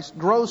of Christ,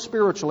 grow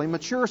spiritually,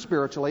 mature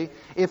spiritually,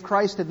 if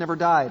Christ had never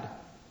died?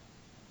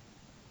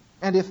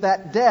 And if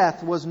that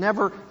death was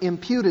never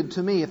imputed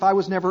to me, if I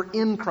was never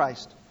in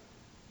Christ?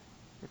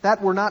 If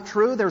that were not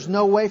true, there's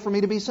no way for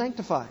me to be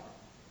sanctified.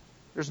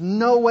 There's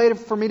no way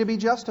for me to be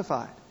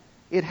justified.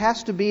 It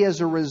has to be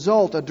as a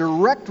result, a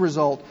direct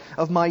result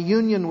of my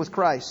union with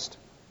Christ.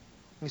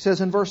 He says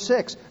in verse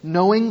 6,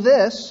 knowing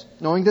this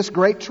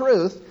great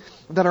truth,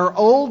 that our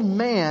old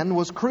man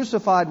was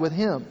crucified with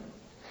Him,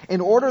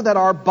 in order that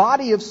our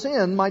body of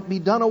sin might be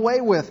done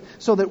away with,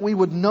 so that we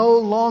would no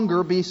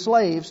longer be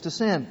slaves to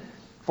sin.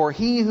 For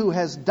he who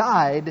has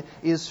died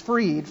is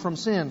freed from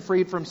sin,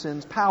 freed from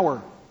sin's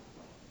power.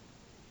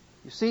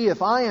 You see,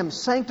 if I am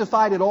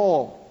sanctified at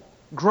all,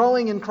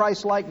 growing in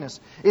Christ's likeness,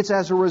 it's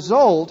as a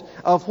result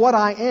of what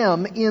I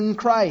am in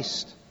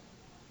Christ.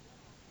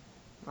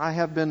 I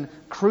have been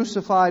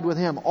crucified with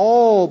Him.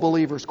 All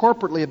believers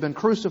corporately have been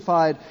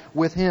crucified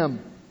with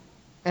Him.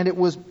 And it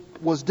was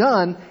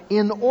done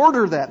in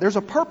order that, there's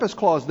a purpose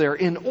clause there,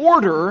 in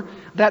order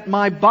that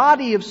my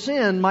body of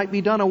sin might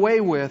be done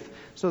away with,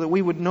 so that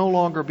we would no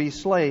longer be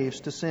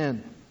slaves to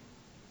sin.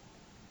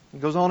 He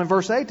goes on in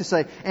verse 8 to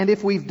say, and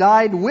if we've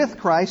died with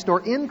Christ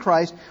or in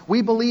Christ,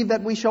 we believe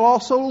that we shall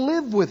also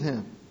live with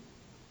Him.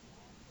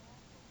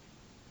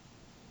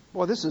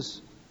 Boy, this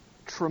is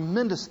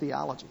tremendous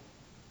theology.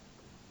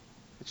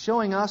 It's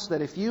showing us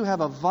that if you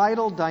have a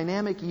vital,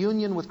 dynamic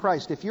union with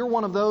Christ, if you're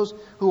one of those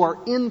who are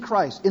in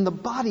Christ, in the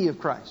body of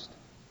Christ,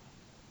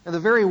 and the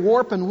very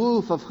warp and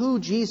woof of who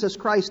Jesus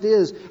Christ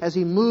is as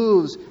He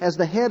moves as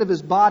the head of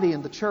His body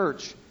in the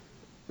church,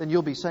 then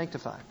you'll be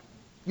sanctified.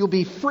 You'll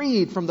be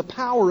freed from the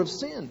power of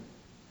sin.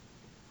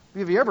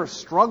 Have you ever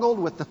struggled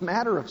with the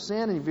matter of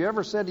sin? And have you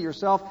ever said to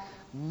yourself,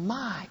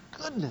 my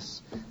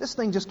goodness, this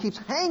thing just keeps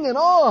hanging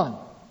on.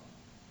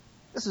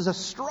 This is a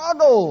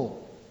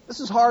struggle. This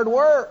is hard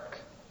work.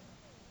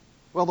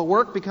 Well, the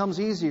work becomes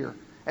easier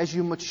as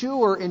you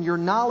mature in your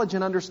knowledge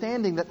and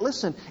understanding that,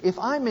 listen, if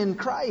I'm in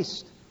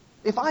Christ,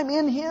 if I'm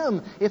in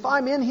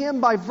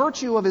Him by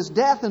virtue of His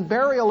death and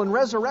burial and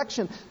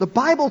resurrection, the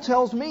Bible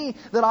tells me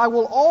that I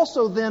will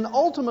also then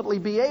ultimately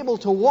be able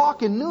to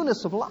walk in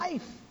newness of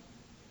life.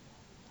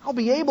 I'll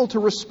be able to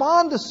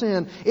respond to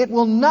sin. It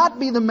will not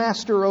be the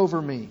master over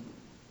me.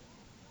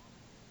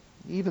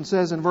 He even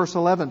says in verse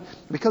 11,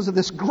 because of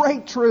this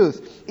great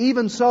truth,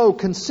 even so,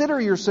 consider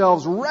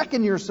yourselves,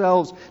 reckon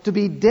yourselves to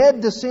be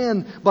dead to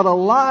sin, but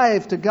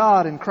alive to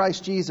God in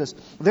Christ Jesus.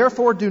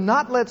 Therefore, do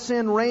not let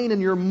sin reign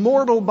in your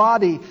mortal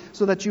body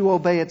so that you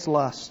obey its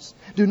lusts.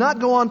 Do not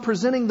go on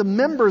presenting the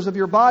members of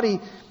your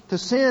body to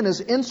sin as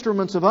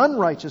instruments of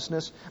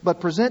unrighteousness, but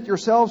present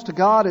yourselves to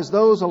God as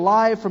those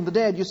alive from the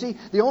dead. You see,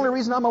 the only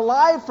reason I'm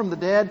alive from the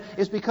dead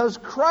is because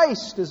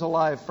Christ is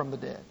alive from the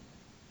dead.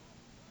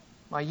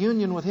 My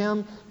union with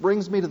Him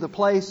brings me to the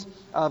place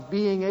of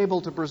being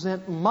able to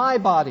present my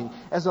body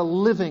as a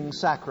living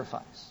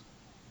sacrifice.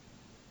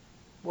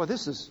 Boy,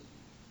 this is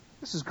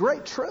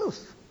great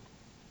truth.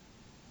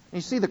 And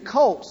you see, the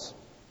cults,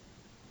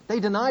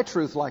 they deny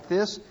truth like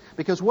this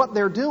because what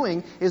they're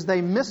doing is they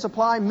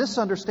misapply,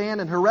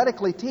 misunderstand, and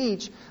heretically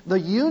teach the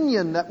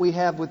union that we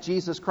have with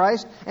Jesus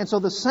Christ. And so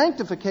the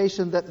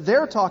sanctification that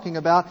they're talking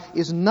about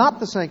is not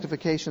the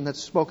sanctification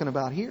that's spoken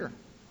about here.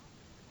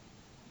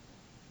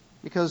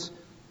 Because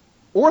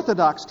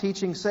Orthodox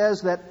teaching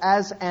says that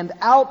as an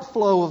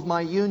outflow of my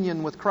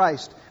union with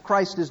Christ,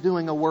 Christ is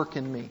doing a work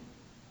in me.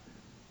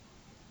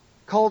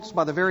 Cults,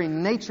 by the very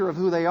nature of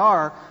who they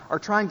are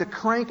trying to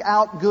crank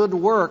out good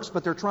works,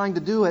 but they're trying to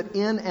do it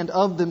in and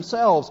of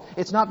themselves.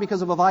 It's not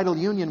because of a vital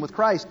union with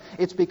Christ.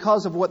 It's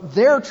because of what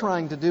they're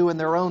trying to do in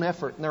their own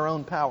effort, in their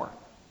own power.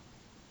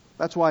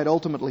 That's why it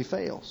ultimately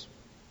fails.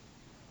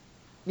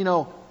 You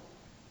know,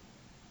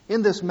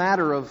 in this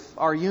matter of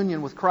our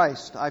union with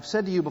Christ, I've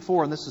said to you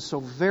before, and this is so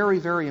very,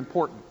 very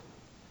important,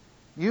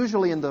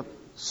 usually in the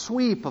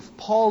sweep of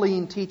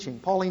Pauline teaching,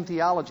 Pauline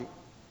theology,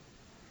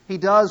 he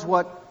does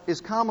what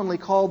is commonly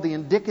called the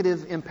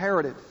indicative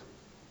imperative.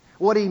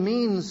 What he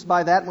means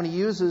by that when he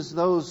uses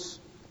those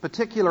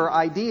particular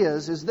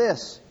ideas is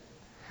this,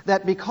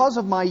 that because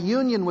of my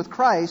union with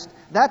Christ,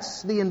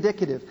 that's the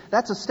indicative.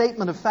 That's a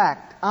statement of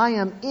fact. I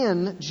am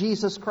in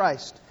Jesus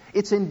Christ.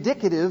 It's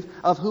indicative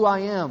of who I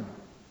am.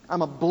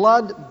 I'm a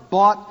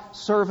blood-bought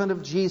servant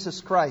of Jesus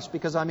Christ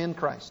because I'm in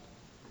Christ.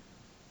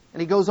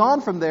 And he goes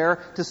on from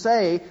there to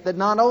say that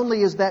not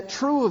only is that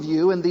true of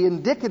you in the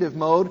indicative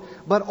mode,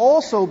 but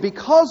also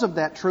because of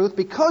that truth,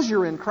 because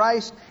you're in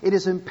Christ, it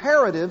is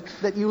imperative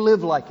that you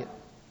live like it.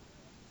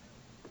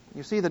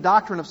 You see, the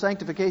doctrine of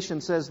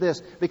sanctification says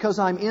this, because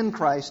I'm in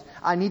Christ,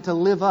 I need to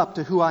live up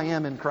to who I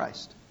am in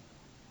Christ.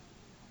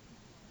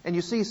 And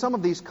you see, some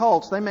of these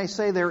cults, they may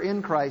say they're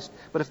in Christ,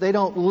 but if they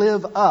don't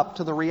live up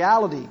to the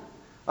reality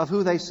of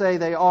who they say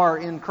they are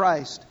in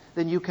Christ,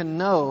 then you can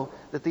know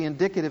that the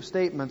indicative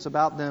statements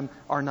about them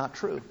are not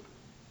true.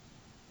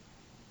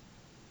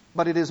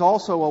 But it is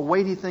also a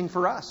weighty thing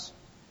for us.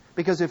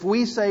 Because if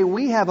we say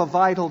we have a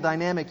vital,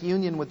 dynamic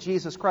union with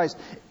Jesus Christ,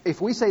 if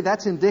we say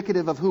that's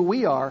indicative of who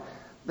we are,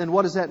 then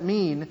what does that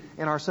mean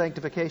in our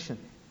sanctification?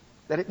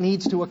 That it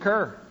needs to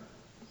occur.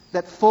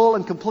 That full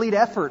and complete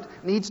effort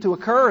needs to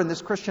occur in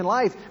this Christian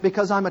life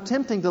because I'm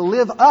attempting to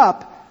live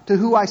up to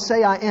who I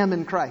say I am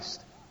in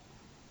Christ.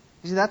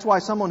 You see, that's why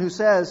someone who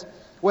says,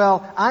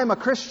 well, I'm a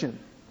Christian,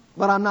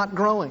 but I'm not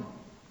growing.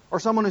 Or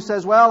someone who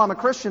says, well, I'm a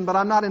Christian, but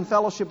I'm not in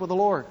fellowship with the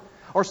Lord.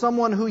 Or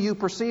someone who you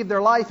perceive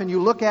their life and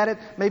you look at it,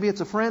 maybe it's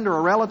a friend or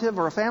a relative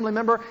or a family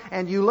member,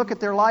 and you look at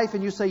their life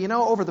and you say,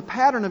 over the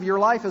pattern of your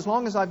life, as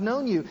long as I've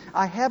known you,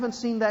 I haven't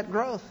seen that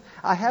growth.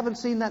 I haven't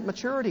seen that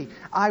maturity.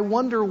 I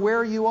wonder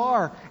where you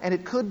are. And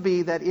it could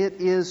be that it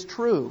is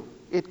true.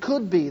 It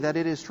could be that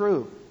it is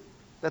true.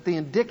 That the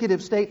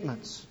indicative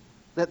statements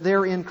that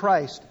they're in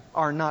Christ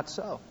are not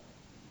so.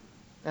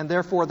 And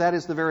therefore, that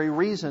is the very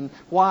reason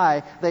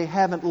why they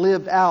haven't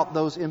lived out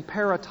those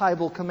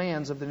imperatival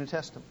commands of the New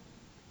Testament.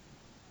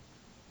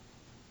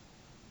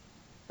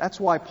 That's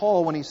why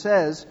Paul, when he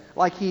says,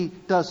 like he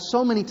does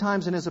so many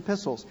times in his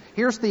epistles,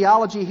 here's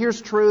theology,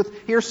 here's truth,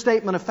 here's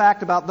statement of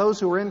fact about those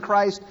who are in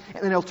Christ,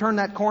 and then he'll turn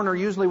that corner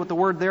usually with the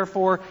word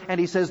therefore,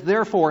 and he says,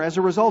 therefore, as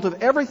a result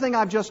of everything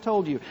I've just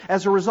told you,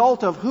 as a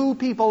result of who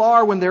people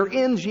are when they're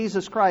in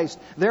Jesus Christ,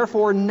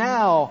 therefore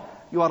now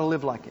you ought to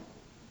live like it.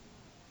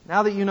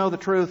 Now that you know the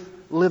truth,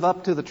 live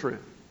up to the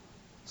truth.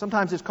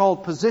 Sometimes it's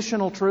called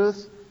positional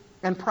truth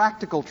and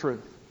practical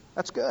truth.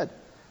 That's good.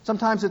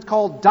 Sometimes it's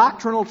called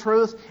doctrinal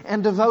truth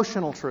and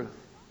devotional truth.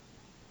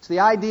 It's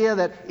the idea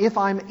that if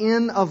I'm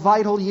in a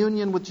vital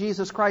union with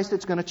Jesus Christ,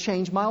 it's going to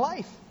change my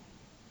life.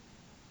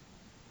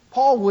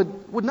 Paul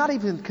would not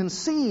even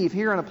conceive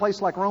here in a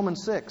place like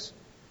Romans 6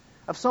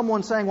 of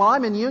someone saying, well,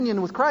 I'm in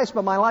union with Christ,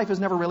 but my life has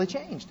never really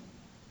changed.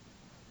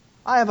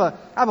 I have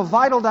a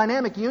vital,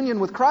 dynamic union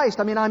with Christ.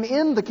 I mean, I'm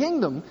in the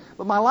kingdom,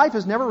 but my life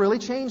has never really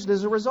changed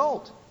as a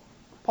result.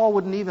 Paul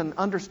wouldn't even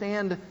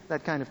understand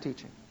that kind of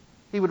teaching.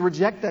 He would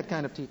reject that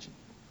kind of teaching.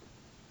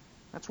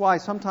 That's why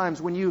sometimes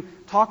when you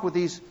talk with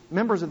these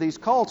members of these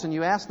cults and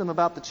you ask them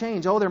about the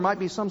change, there might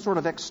be some sort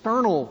of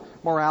external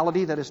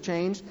morality that has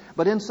changed,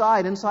 but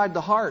inside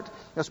the heart,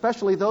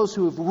 especially those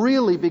who have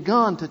really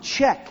begun to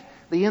check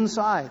the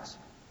insides.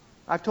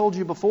 I've told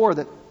you before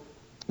that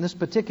this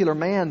particular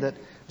man that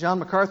John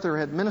MacArthur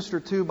had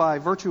ministered to by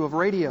virtue of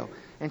radio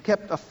and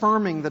kept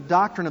affirming the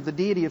doctrine of the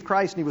deity of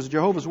Christ, and he was a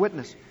Jehovah's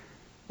Witness.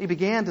 He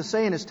began to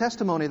say in his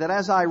testimony that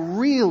as I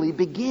really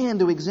began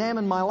to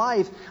examine my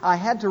life, I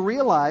had to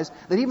realize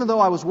that even though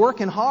I was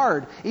working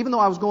hard, even though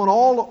I was going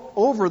all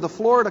over the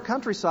Florida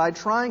countryside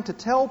trying to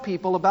tell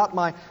people about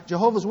my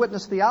Jehovah's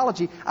Witness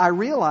theology, I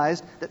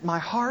realized that my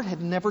heart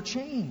had never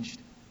changed.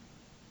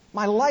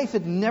 My life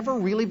had never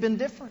really been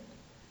different.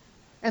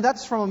 And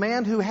that's from a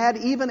man who had,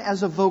 even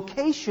as a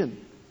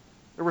vocation,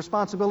 the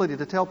responsibility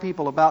to tell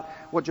people about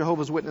what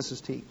Jehovah's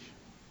Witnesses teach.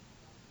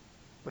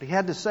 But he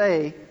had to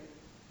say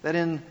that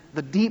in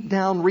the deep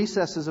down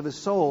recesses of his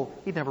soul,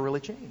 he'd never really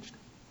changed.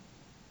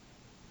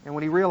 And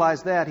when he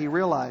realized that, he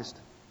realized,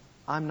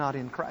 I'm not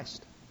in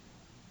Christ.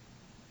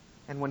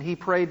 And when he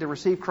prayed to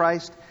receive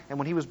Christ, and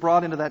when he was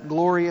brought into that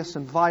glorious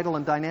and vital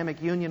and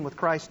dynamic union with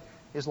Christ,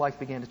 his life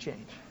began to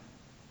change.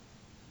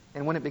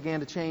 And when it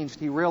began to change,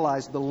 he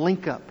realized the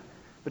link up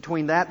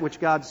between that which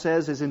God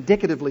says is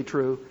indicatively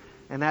true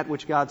and that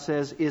which God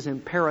says is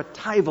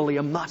imperatively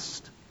a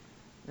must.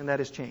 And that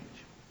is change.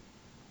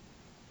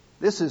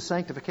 This is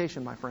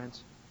sanctification, my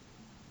friends.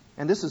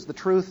 And this is the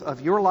truth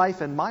of your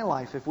life and my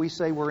life if we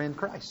say we're in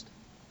Christ.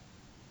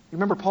 You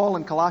remember Paul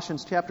in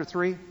Colossians chapter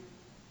 3?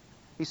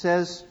 He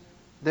says,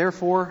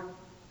 therefore,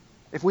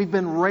 if we've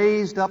been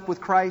raised up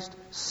with Christ,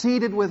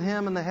 seated with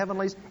Him in the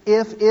heavenlies,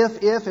 if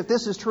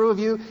this is true of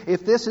you,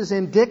 if this is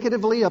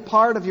indicatively a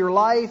part of your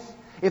life,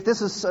 if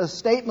this is a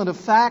statement of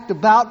fact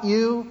about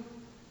you,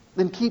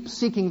 then keep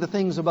seeking the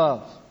things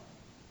above,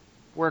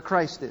 where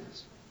Christ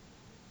is.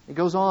 He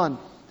goes on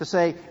to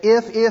say,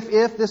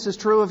 if this is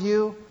true of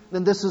you,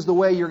 then this is the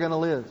way you're going to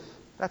live.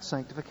 That's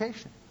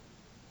sanctification.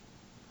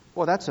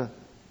 Boy, that's a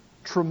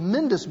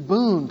tremendous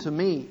boon to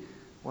me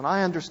when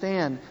I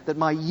understand that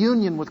my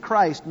union with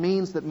Christ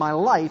means that my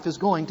life is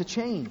going to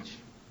change.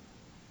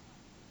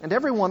 And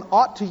everyone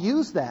ought to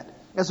use that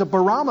as a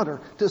barometer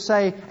to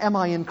say, am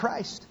I in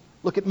Christ?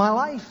 Look at my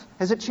life.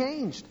 Has it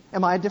changed?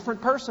 Am I a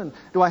different person?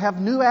 Do I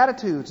have new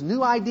attitudes,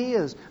 new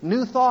ideas,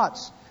 new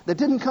thoughts that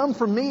didn't come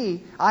from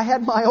me? I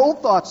had my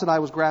old thoughts that I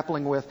was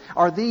grappling with.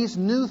 Are these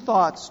new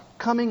thoughts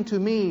coming to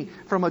me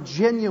from a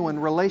genuine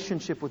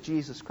relationship with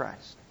Jesus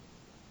Christ?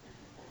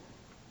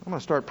 I'm going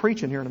to start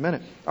preaching here in a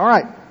minute. All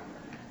right.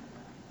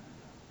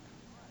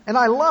 And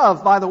I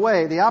love, by the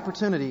way, the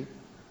opportunity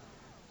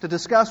to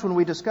discuss, when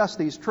we discuss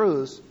these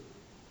truths,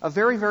 a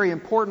very, very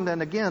important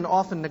and, again,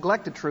 often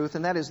neglected truth,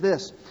 and that is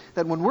this,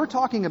 that when we're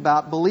talking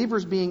about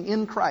believers being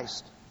in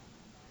Christ,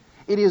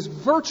 it is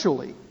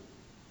virtually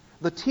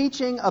the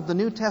teaching of the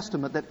New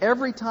Testament that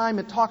every time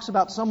it talks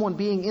about someone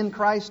being in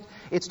Christ,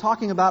 it's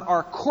talking about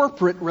our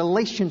corporate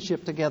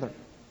relationship together.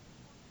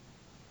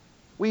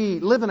 We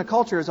live in a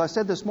culture, as I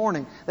said this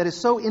morning, that is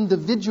so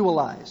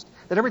individualized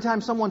that every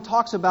time someone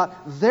talks about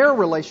their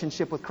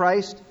relationship with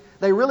Christ,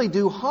 they really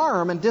do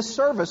harm and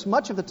disservice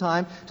much of the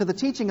time to the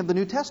teaching of the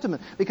New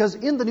Testament. Because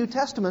in the New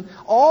Testament,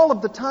 all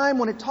of the time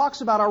when it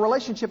talks about our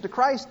relationship to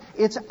Christ,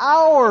 it's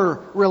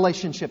our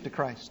relationship to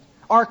Christ,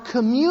 our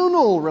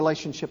communal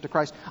relationship to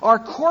Christ, our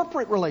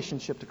corporate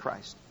relationship to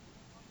Christ.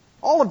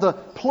 All of the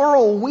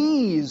plural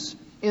we's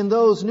in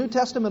those New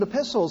Testament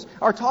epistles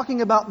are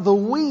talking about the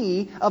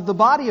we of the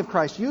body of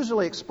Christ,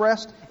 usually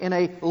expressed in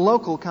a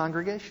local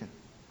congregation.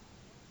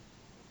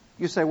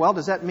 You say, well,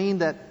 does that mean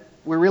that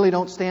we really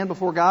don't stand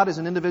before God as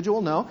an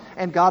individual? No.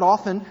 And God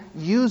often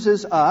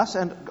uses us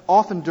and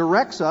often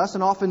directs us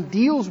and often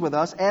deals with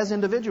us as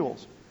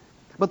individuals.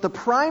 But the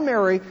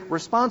primary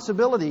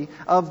responsibility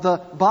of the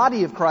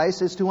body of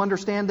Christ is to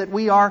understand that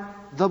we are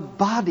the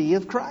body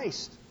of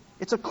Christ.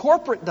 It's a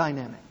corporate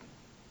dynamic.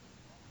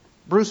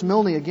 Bruce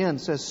Milne again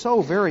says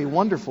so very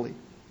wonderfully.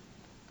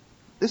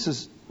 This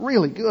is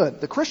really good.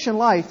 The Christian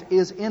life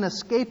is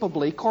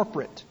inescapably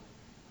corporate.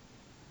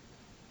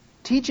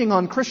 Teaching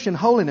on Christian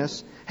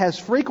holiness has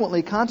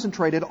frequently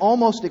concentrated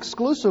almost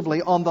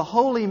exclusively on the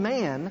holy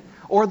man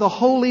or the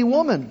holy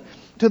woman,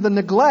 to the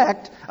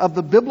neglect of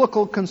the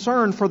biblical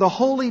concern for the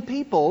holy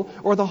people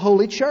or the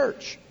holy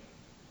church.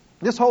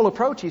 This whole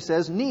approach, he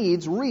says,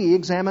 needs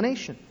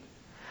re-examination.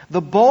 The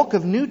bulk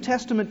of New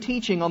Testament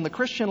teaching on the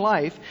Christian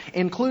life,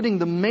 including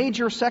the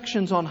major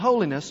sections on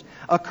holiness,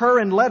 occur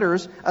in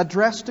letters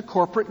addressed to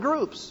corporate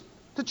groups,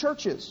 to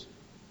churches.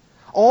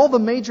 All the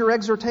major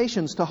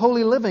exhortations to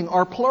holy living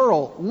are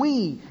plural,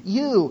 we,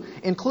 you,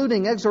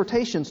 including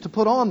exhortations to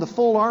put on the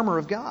full armor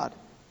of God.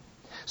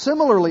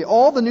 Similarly,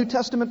 all the New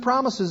Testament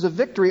promises of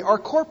victory are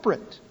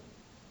corporate.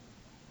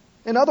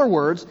 In other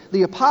words,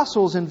 the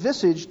apostles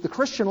envisaged the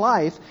Christian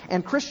life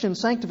and Christian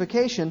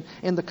sanctification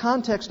in the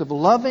context of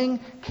loving,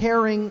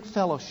 caring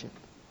fellowship.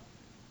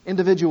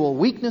 Individual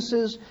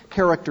weaknesses,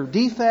 character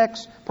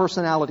defects,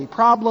 personality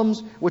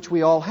problems, which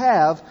we all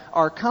have,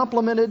 are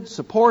complemented,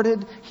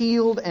 supported,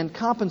 healed, and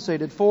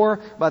compensated for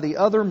by the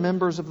other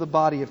members of the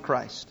body of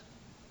Christ.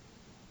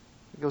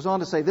 It goes on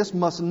to say, this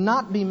must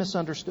not be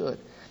misunderstood,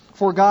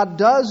 for God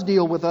does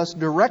deal with us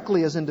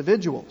directly as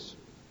individuals.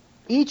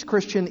 Each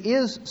Christian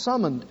is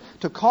summoned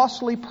to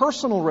costly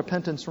personal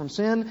repentance from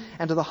sin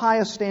and to the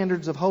highest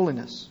standards of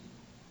holiness.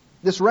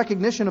 This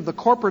recognition of the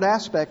corporate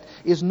aspect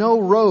is no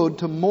road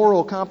to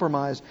moral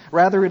compromise.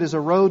 Rather, it is a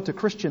road to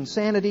Christian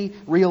sanity,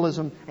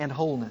 realism, and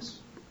wholeness.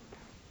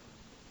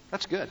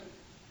 That's good.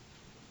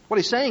 What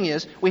he's saying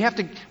is we have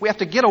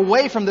to get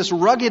away from this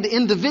rugged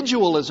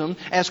individualism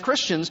as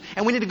Christians,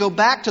 and we need to go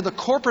back to the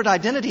corporate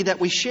identity that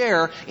we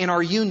share in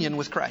our union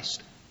with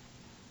Christ.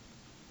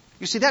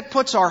 You see, that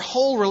puts our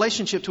whole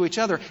relationship to each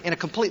other in a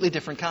completely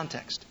different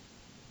context.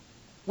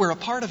 We're a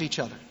part of each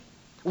other.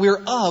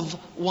 We're of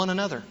one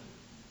another.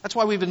 That's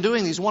why we've been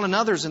doing these one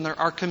another's in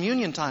our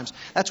communion times.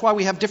 That's why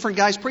we have different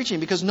guys preaching,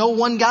 because no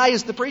one guy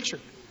is the preacher.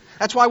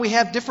 That's why we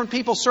have different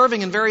people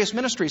serving in various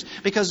ministries,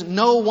 because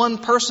no one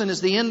person is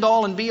the end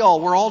all and be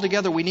all. We're all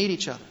together. We need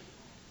each other.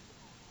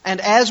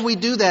 And as we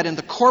do that in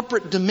the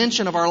corporate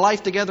dimension of our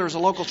life together as a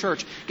local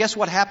church, guess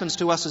what happens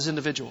to us as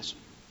individuals?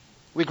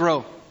 We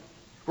grow.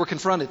 We're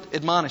confronted,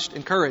 admonished,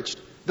 encouraged,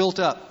 built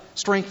up,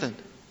 strengthened,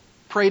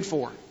 prayed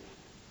for.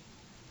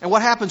 And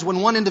what happens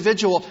when one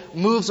individual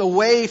moves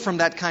away from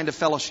that kind of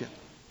fellowship?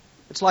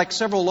 It's like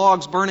several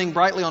logs burning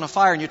brightly on a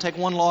fire, and you take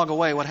one log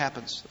away, what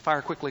happens? The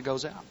fire quickly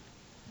goes out.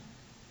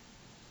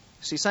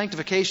 See,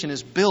 sanctification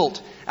is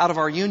built out of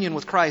our union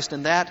with Christ,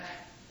 and that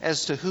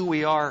as to who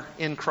we are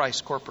in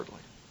Christ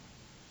corporately.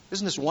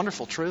 Isn't this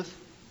wonderful truth?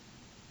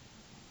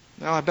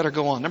 Now I better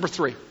go on. Number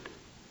three.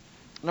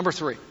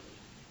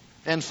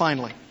 And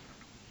finally,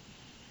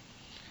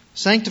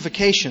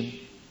 sanctification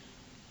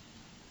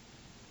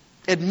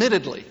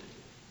admittedly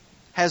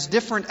has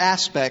different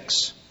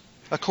aspects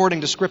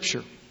according to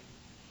Scripture,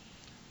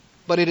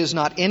 but it is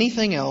not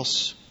anything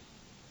else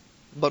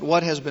but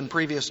what has been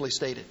previously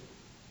stated.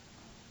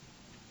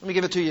 Let me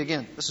give it to you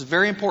again. This is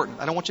very important.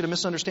 I don't want you to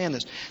misunderstand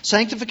this.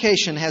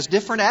 Sanctification has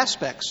different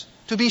aspects,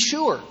 to be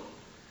sure,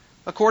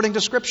 according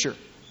to Scripture,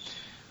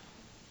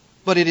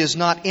 but it is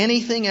not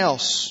anything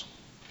else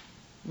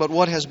but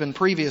what has been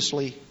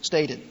previously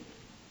stated.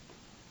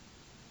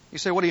 You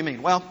say, what do you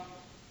mean? Well,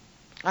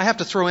 I have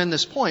to throw in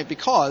this point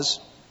because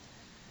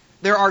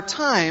there are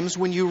times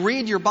when you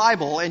read your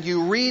Bible and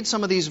you read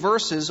some of these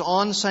verses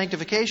on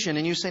sanctification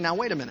and you say, now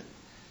wait a minute.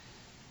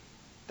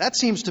 That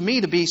seems to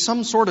me to be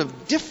some sort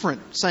of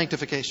different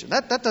sanctification.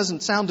 That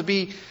doesn't sound to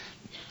be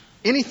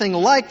anything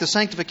like the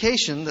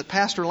sanctification that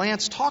Pastor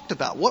Lance talked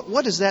about.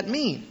 What does that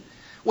mean?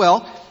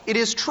 Well, it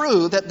is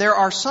true that there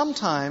are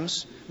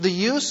sometimes the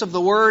use of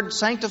the word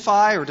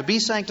sanctify or to be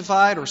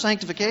sanctified or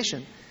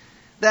sanctification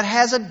that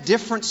has a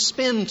different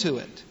spin to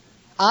it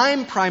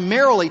I'm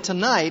primarily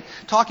tonight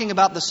talking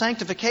about the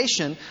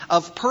sanctification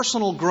of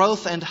personal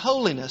growth and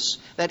holiness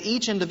that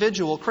each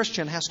individual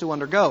Christian has to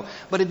undergo.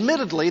 But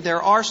admittedly,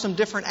 there are some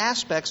different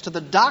aspects to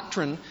the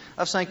doctrine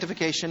of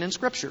sanctification in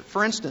Scripture.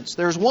 For instance,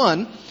 there's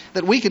one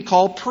that we could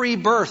call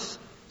pre-birth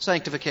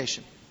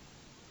sanctification.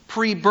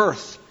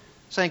 Pre-birth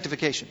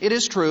sanctification. It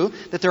is true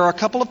that there are a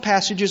couple of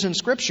passages in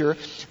Scripture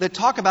that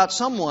talk about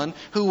someone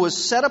who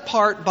was set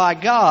apart by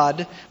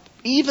God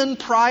even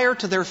prior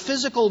to their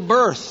physical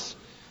birth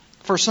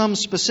for some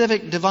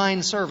specific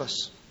divine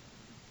service.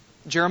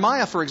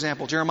 Jeremiah, for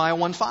example, Jeremiah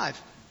 1:5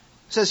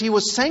 says he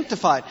was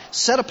sanctified,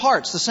 set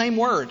apart. It's the same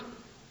word.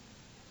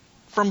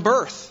 From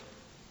birth.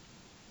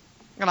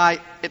 And I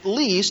at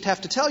least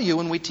have to tell you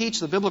when we teach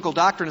the biblical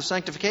doctrine of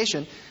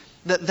sanctification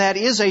that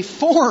is a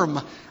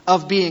form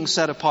of being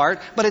set apart,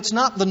 but it's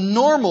not the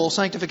normal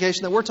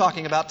sanctification that we're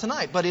talking about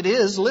tonight. But it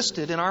is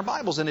listed in our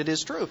Bibles, and it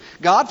is true.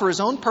 God, for His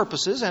own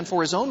purposes and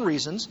for His own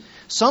reasons,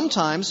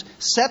 sometimes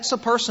sets a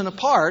person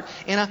apart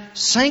in a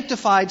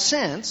sanctified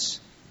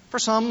sense for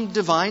some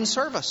divine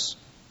service.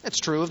 It's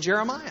true of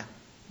Jeremiah.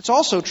 It's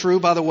also true,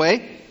 by the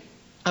way,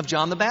 of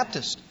John the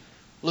Baptist.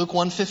 Luke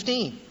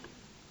 1:15.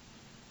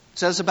 It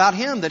says about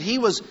him that he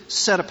was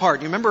set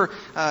apart. You remember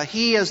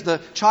he, as the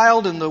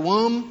child in the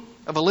womb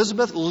of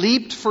Elizabeth,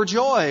 leaped for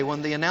joy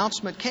when the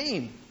announcement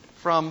came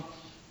from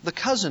the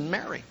cousin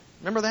Mary.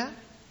 Remember that?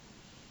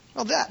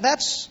 Well,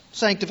 that's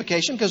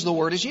sanctification because the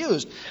word is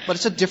used. But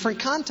it's a different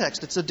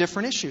context. It's a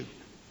different issue.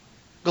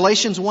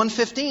 Galatians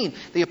 1:15,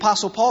 the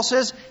Apostle Paul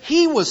says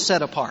he was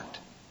set apart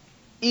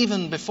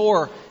even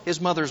before his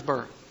mother's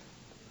birth.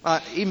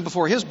 Even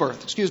before his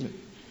birth, excuse me.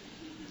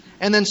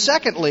 And then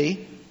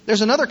secondly,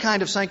 there's another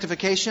kind of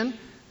sanctification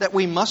that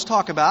we must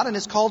talk about, and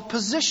it's called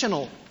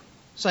positional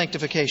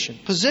sanctification.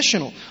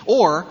 Positional.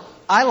 Or,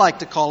 I like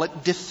to call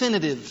it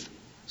definitive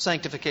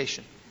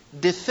sanctification.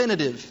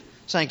 Definitive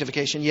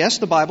sanctification. Yes,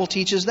 the Bible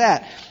teaches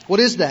that. What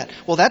is that?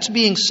 Well, that's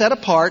being set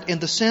apart in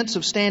the sense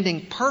of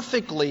standing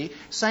perfectly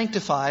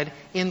sanctified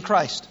in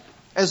Christ.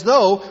 As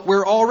though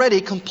we're already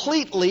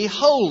completely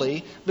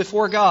holy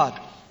before God.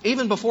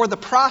 Even before the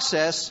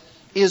process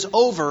is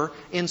over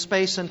in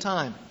space and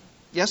time.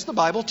 Yes, the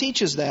Bible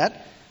teaches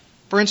that.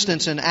 For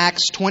instance, in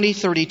Acts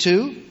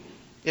 20:32,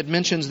 it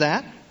mentions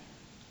that.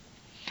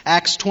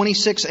 Acts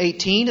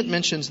 26:18, it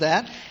mentions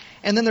that.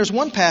 And then there's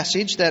one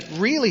passage that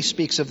really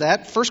speaks of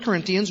that, 1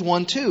 Corinthians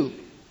 1:2.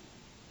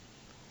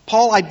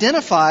 Paul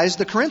identifies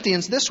the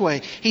Corinthians this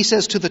way. He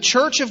says, to the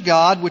church of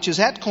God, which is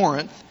at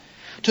Corinth,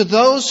 to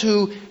those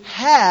who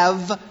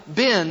have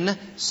been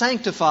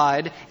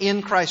sanctified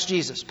in Christ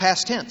Jesus.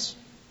 Past tense.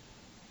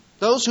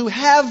 Those who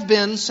have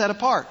been set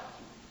apart.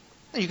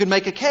 You could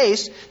make a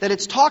case that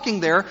it's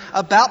talking there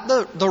about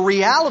the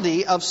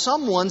reality of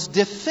someone's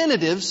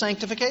definitive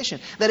sanctification.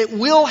 That it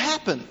will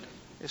happen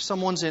if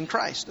someone's in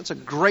Christ. That's a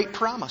great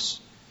promise.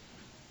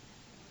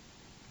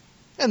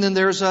 And then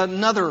there's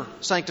another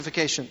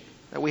sanctification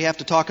that we have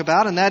to talk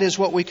about, and that is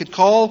what we could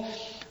call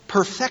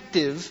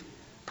perfective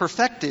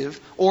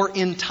or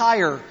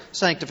entire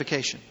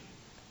sanctification.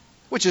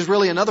 Which is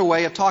really another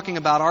way of talking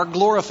about our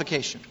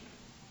glorification.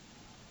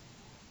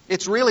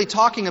 It's really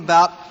talking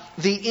about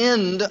the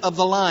end of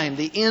the line,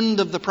 the end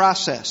of the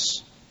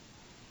process.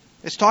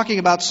 It's talking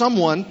about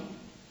someone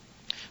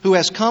who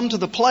has come to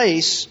the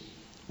place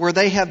where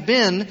they have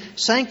been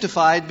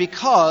sanctified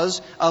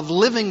because of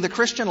living the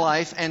Christian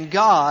life and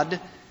God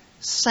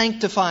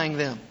sanctifying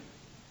them.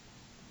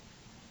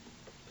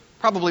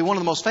 Probably one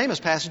of the most famous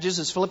passages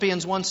is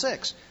Philippians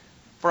 1:6.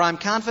 For I'm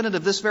confident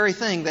of this very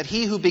thing, that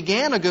he who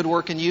began a good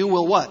work in you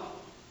will what?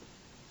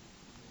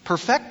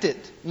 Perfect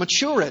it,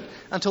 mature it,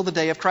 until the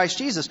day of Christ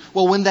Jesus.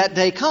 Well, when that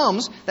day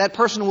comes, that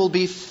person will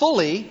be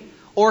fully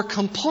or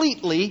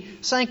completely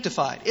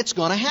sanctified. It's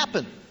going to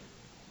happen.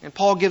 And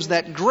Paul gives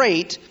that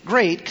great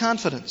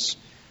confidence.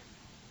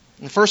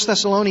 In 1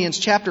 Thessalonians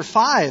chapter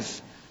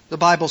 5, the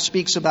Bible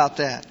speaks about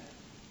that.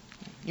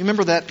 You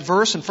remember that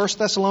verse in 1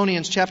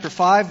 Thessalonians chapter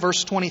 5,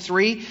 verse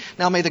 23?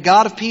 Now may the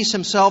God of peace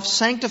Himself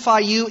sanctify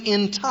you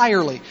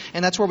entirely.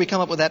 And that's where we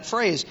come up with that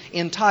phrase,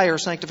 entire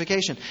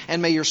sanctification.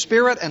 And may your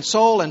spirit and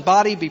soul and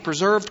body be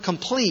preserved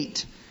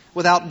complete,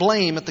 without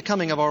blame at the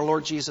coming of our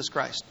Lord Jesus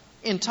Christ.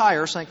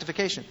 Entire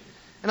sanctification.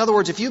 In other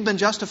words, if you've been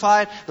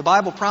justified, the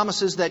Bible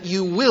promises that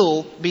you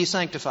will be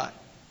sanctified.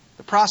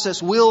 The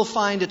process will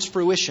find its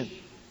fruition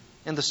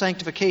in the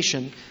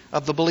sanctification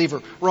of the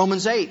believer.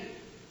 Romans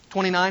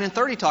 8:29 and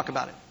 30 talk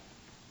about it.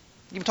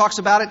 He talks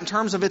about it in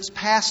terms of its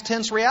past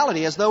tense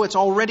reality, as though it's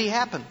already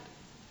happened.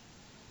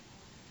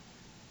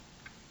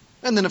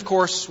 And then, of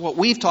course, what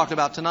we've talked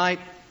about tonight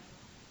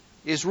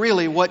is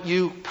really what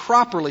you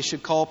properly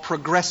should call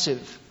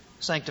progressive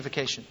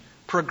sanctification.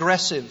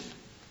 Progressive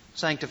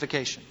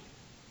sanctification.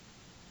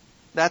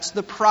 That's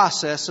the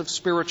process of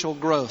spiritual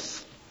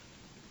growth.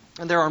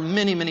 And there are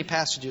many, many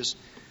passages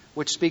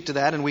which speak to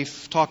that, and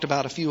we've talked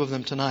about a few of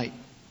them tonight.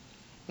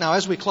 Now,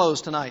 as we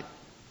close tonight,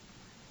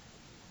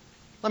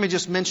 let me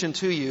just mention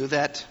to you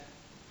that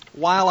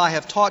while I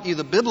have taught you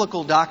the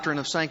biblical doctrine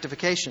of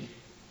sanctification,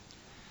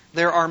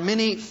 there are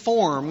many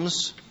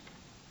forms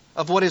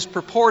of what is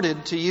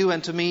purported to you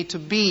and to me to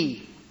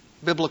be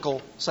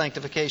biblical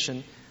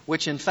sanctification,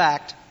 which in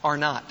fact are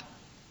not.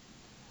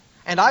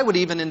 And I would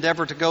even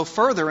endeavor to go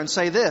further and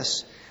say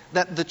this,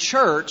 that the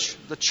church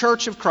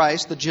of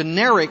Christ, the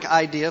generic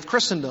idea of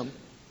Christendom,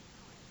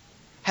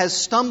 has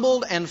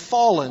stumbled and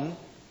fallen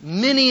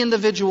many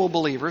individual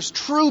believers,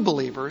 true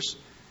believers,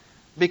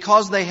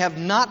 because they have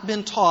not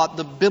been taught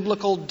the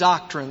biblical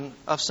doctrine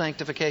of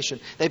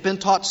sanctification. They've been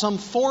taught some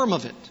form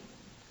of it.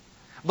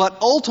 But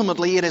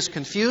ultimately it has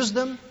confused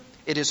them,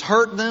 it has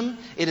hurt them,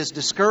 it has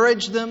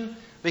discouraged them,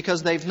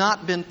 because they've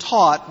not been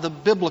taught the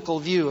biblical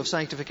view of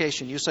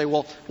sanctification. You say,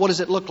 well, what does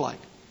it look like?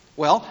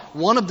 Well,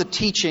 one of the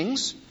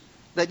teachings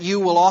that you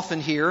will often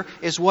hear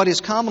is what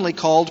is commonly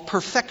called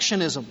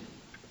perfectionism.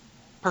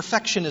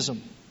 Perfectionism.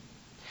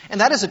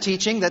 And that is a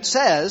teaching that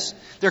says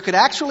there could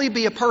actually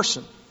be a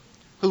person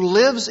who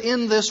lives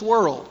in this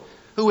world,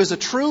 who is a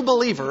true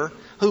believer,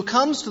 who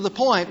comes to the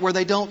point where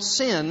they don't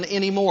sin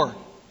anymore.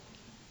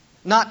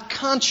 Not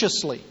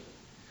consciously,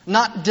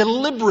 not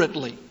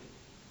deliberately,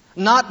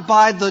 not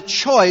by the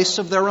choice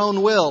of their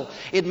own will.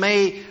 It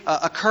may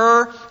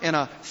occur in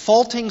a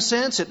faulting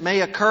sense, it may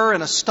occur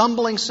in a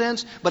stumbling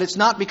sense, but it's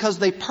not because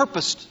they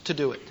purposed to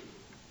do it.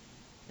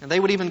 And they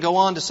would even go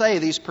on to say,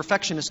 these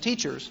perfectionist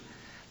teachers,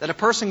 that a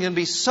person can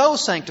be so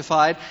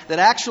sanctified that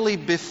actually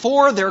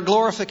before their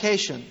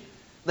glorification,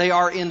 they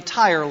are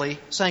entirely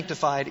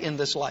sanctified in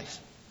this life.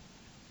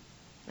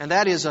 And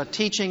that is a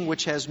teaching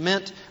which has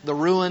meant the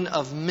ruin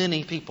of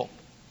many people.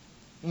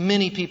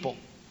 Many people.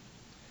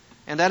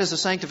 And that is a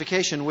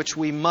sanctification which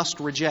we must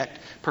reject.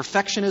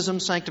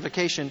 Perfectionism,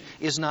 sanctification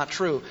is not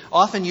true.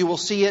 Often you will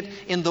see it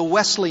in the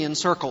Wesleyan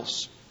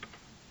circles.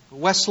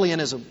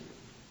 Wesleyanism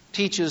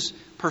teaches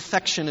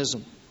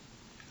perfectionism.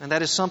 And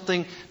that is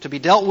something to be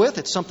dealt with.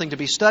 It's something to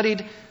be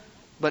studied.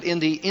 But in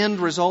the end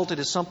result, it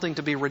is something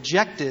to be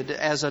rejected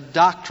as a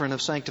doctrine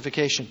of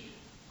sanctification.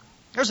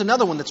 There's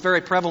another one that's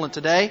very prevalent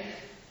today.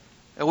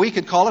 We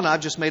could call it, and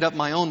I've just made up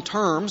my own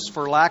terms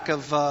for lack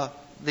of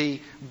the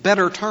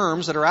better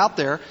terms that are out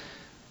there.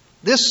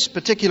 This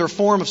particular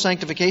form of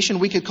sanctification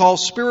we could call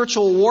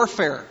spiritual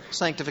warfare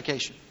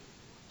sanctification.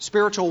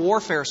 Spiritual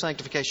warfare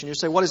sanctification. You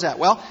say, what is that?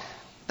 Well,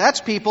 that's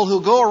people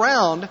who go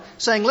around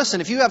saying, listen,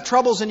 if you have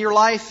troubles in your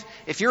life,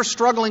 if you're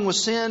struggling with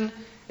sin,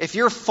 if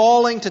you're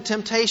falling to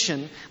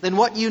temptation, then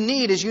what you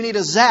need is you need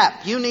a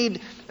zap. You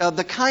need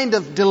the kind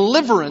of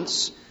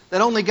deliverance that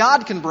only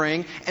God can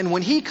bring. And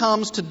when He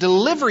comes to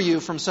deliver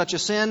you from such a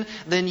sin,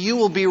 then you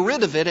will be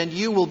rid of it and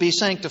you will be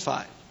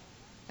sanctified.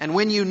 And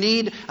when you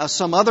need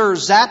some other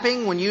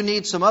zapping, when you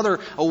need some other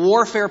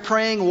warfare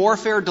praying,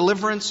 warfare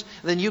deliverance,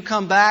 then you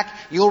come back,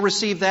 you'll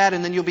receive that,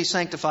 and then you'll be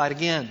sanctified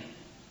again.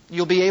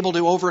 You'll be able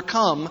to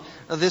overcome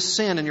this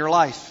sin in your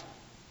life.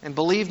 And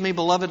believe me,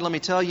 beloved, let me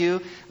tell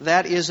you,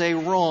 that is a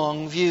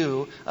wrong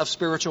view of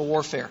spiritual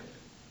warfare.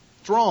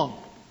 It's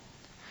wrong.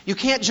 You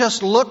can't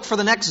just look for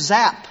the next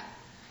zap.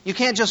 You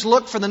can't just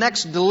look for the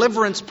next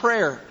deliverance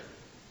prayer.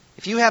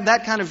 If you have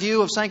that kind of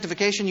view of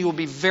sanctification, you will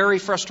be very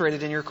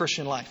frustrated in your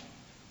Christian life.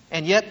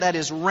 And yet that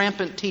is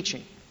rampant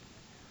teaching.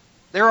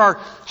 There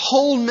are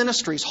whole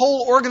ministries,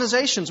 whole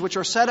organizations which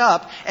are set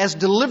up as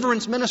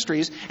deliverance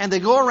ministries, and they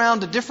go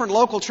around to different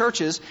local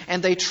churches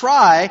and they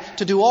try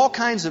to do all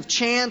kinds of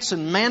chants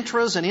and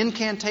mantras and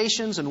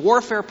incantations and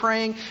warfare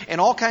praying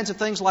and all kinds of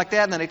things like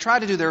that. And then they try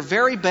to do their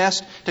very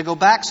best to go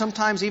back.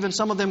 Sometimes even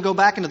some of them go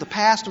back into the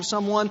past of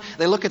someone.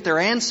 They look at their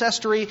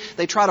ancestry.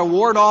 They try to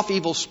ward off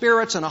evil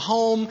spirits in a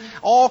home.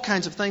 All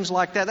kinds of things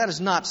like that. That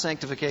is not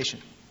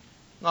sanctification.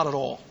 Not at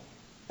all.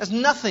 It has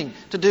nothing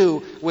to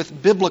do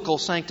with biblical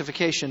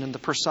sanctification in the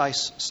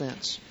precise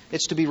sense.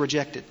 It's to be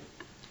rejected.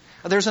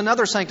 There's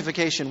another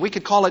sanctification. We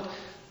could call it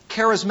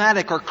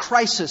charismatic or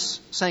crisis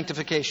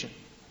sanctification.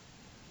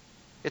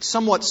 It's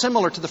somewhat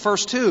similar to the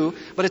first two,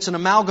 but it's an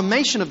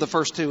amalgamation of the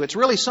first two. It's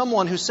really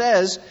someone who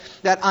says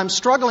that I'm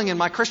struggling in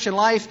my Christian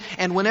life,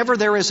 and whenever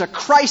there is a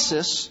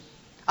crisis,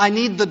 I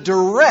need the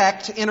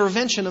direct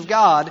intervention of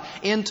God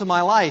into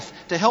my life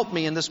to help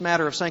me in this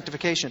matter of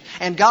sanctification.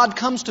 And God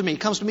comes to me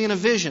in a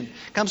vision,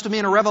 comes to me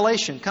in a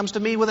revelation, comes to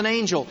me with an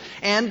angel,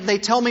 and they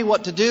tell me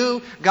what to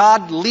do.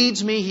 God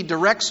leads me, He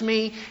directs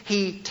me,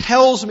 He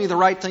tells me the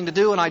right thing to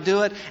do, and I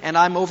do it, and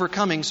I'm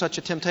overcoming such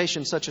a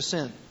temptation, such a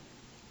sin.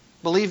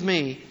 Believe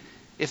me,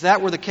 if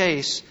that were the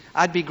case,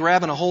 I'd be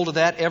grabbing a hold of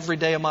that every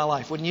day of my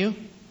life, wouldn't you?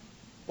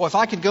 Well, if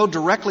I could go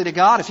directly to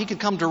God, if He could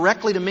come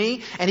directly to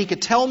me, and He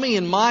could tell me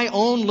in my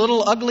own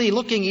little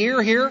ugly-looking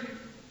ear here,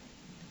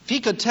 if He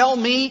could tell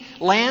me,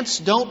 Lance,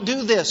 don't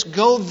do this,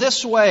 go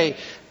this way,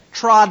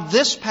 trod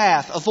this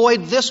path,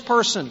 avoid this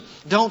person,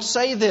 don't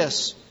say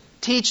this,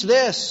 teach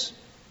this.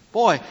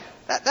 Boy,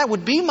 that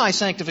would be my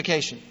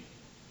sanctification.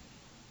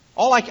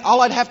 All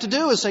I'd have to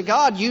do is say,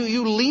 God,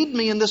 you lead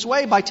me in this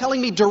way by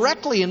telling me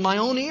directly in my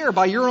own ear,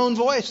 by your own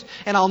voice.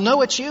 And I'll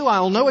know it's you,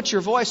 I'll know it's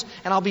your voice,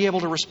 and I'll be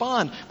able to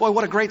respond. Boy,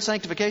 what a great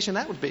sanctification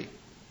that would be.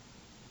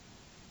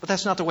 But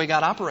that's not the way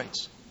God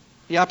operates.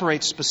 He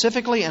operates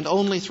specifically and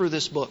only through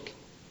this book.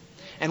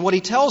 And what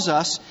He tells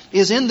us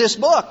is in this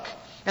book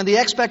And the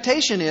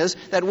expectation is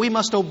that we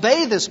must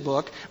obey this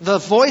book. The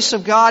voice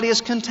of God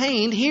is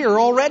contained here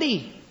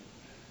already.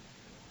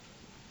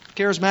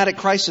 Charismatic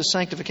crisis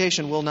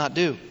sanctification will not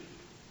do.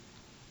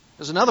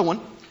 There's another one.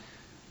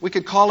 We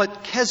could call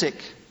it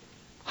Keswick,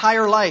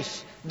 higher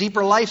life,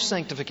 deeper life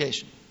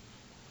sanctification.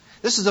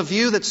 This is a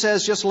view that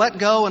says just let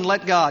go and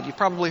let God. You've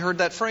probably heard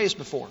that phrase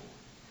before.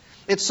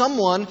 It's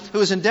someone who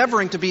is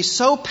endeavoring to be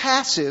so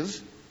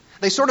passive,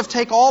 they sort of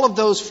take all of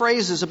those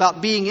phrases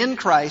about being in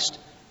Christ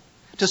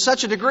to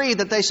such a degree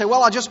that they say,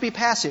 well, I'll just be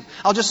passive.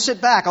 I'll just sit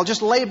back. I'll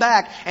just lay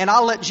back and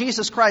I'll let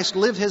Jesus Christ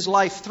live His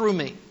life through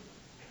me.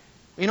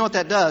 You know what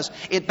that does?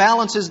 It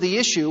balances the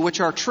issue,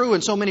 which are true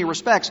in so many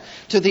respects,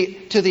 to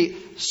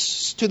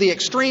the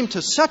extreme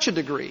to such a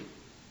degree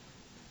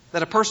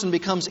that a person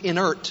becomes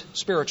inert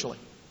spiritually.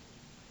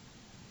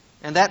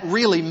 And that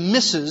really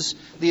misses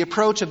the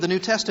approach of the New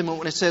Testament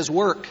when it says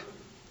work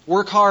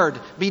hard,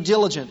 be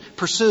diligent,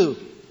 pursue.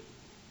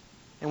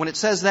 And when it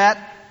says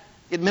that,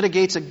 it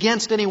mitigates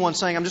against anyone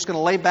saying, I'm just going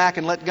to lay back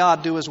and let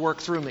God do His work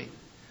through me.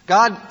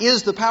 God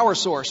is the power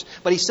source,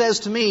 but He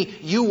says to me,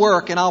 you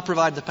work and I'll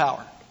provide the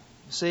power.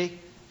 See?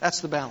 That's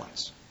the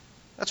balance.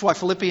 That's why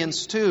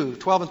Philippians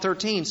 2:12 and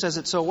 13 says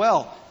it so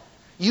well.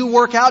 You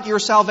work out your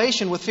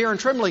salvation with fear and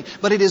trembling,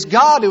 but it is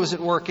God who is at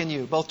work in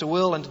you, both to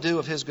will and to do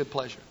of His good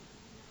pleasure.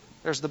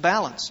 There's the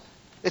balance.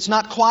 It's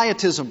not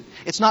quietism.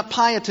 It's not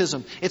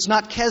pietism. It's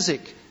not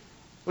Keswick,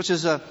 which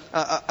is a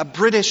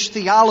British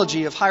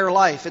theology of higher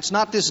life. It's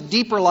not this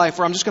deeper life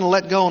where I'm just going to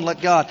let go and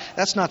let God.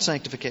 That's not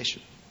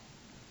sanctification.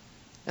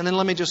 And then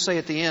let me just say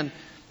at the end,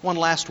 one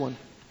last one.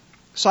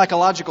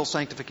 Psychological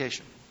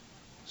sanctification.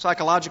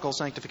 Psychological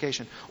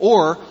sanctification.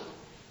 Or,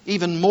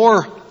 even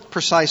more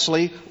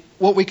precisely,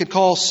 what we could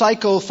call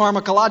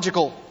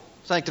psychopharmacological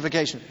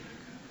sanctification.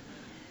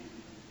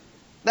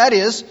 That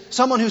is,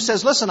 someone who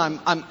says, listen,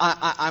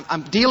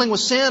 I'm dealing with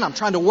sin, I'm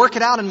trying to work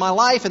it out in my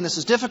life, and this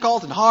is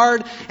difficult and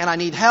hard, and I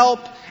need help,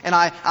 and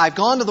I've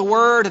gone to the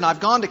Word, and I've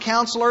gone to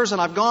counselors,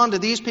 and I've gone to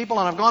these people,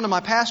 and I've gone to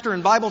my pastor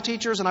and Bible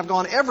teachers, and I've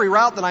gone every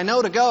route that I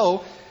know to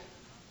go.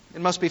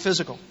 It must be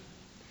physical.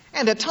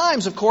 And at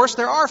times, of course,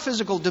 there are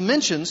physical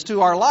dimensions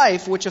to our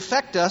life which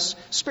affect us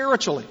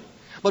spiritually.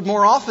 But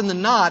more often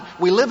than not,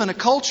 we live in a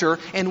culture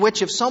in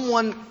which if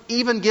someone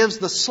even gives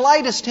the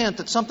slightest hint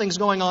that something's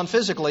going on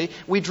physically,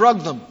 we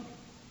drug them.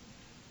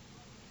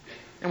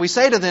 And we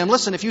say to them,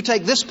 listen, if you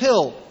take this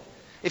pill,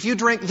 if you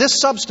drink this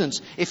substance,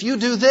 if you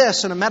do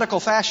this in a medical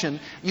fashion,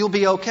 you'll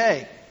be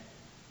okay.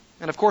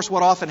 And of course,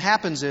 what often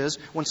happens is,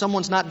 when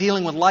someone's not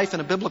dealing with life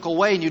in a biblical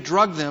way and you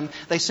drug them,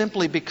 they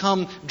simply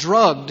become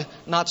drugged,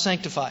 not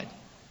sanctified.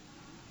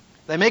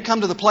 They may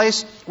come to the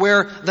place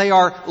where they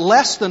are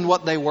less than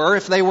what they were.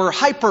 If they were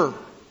hyper,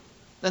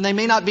 then they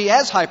may not be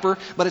as hyper,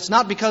 but it's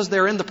not because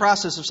they're in the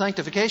process of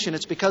sanctification.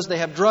 It's because they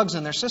have drugs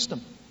in their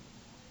system.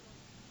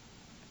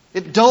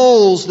 It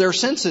dulls their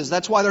senses.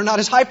 That's why they're not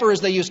as hyper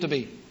as they used to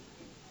be.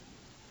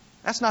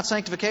 That's not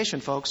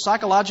sanctification, folks.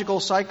 Psychological,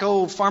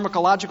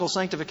 psychopharmacological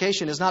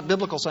sanctification is not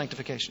biblical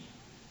sanctification.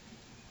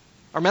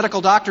 Are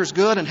medical doctors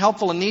good and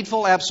helpful and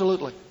needful?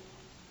 Absolutely.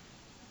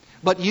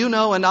 But you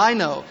know and I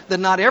know that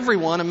not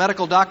everyone a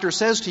medical doctor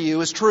says to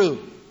you is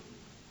true.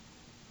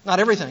 Not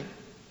everything.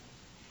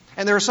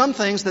 And there are some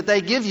things that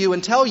they give you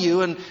and tell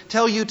you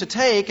to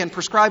take and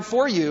prescribe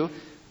for you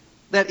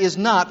that is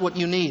not what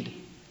you need.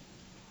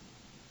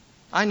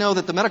 I know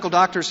that the medical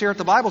doctors here at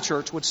the Bible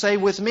Church would say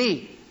with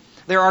me,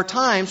 there are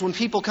times when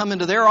people come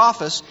into their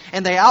office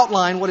and they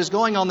outline what is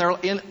going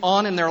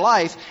on in their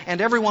life,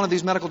 and every one of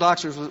these medical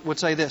doctors would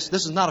say this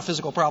is not a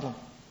physical problem.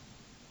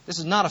 This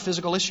is not a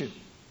physical issue.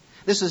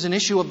 This is an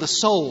issue of the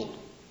soul.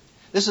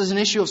 This is an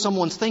issue of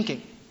someone's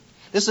thinking.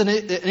 This is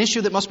an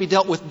issue that must be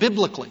dealt with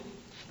biblically.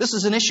 This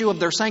is an issue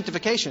of their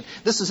sanctification.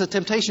 This is a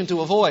temptation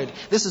to avoid.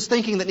 This is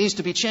thinking that needs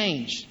to be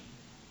changed.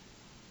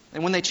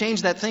 And when they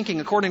change that thinking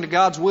according to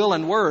God's will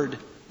and word,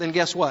 then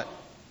guess what?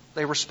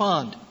 They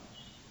respond.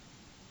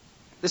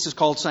 This is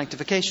called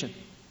sanctification.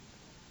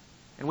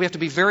 And we have to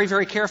be very,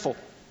 very careful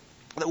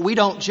that we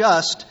don't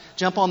just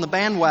jump on the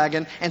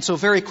bandwagon and so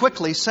very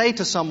quickly say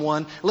to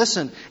someone,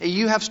 listen,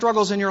 you have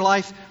struggles in your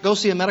life, go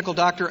see a medical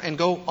doctor and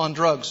go on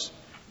drugs.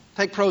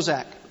 Take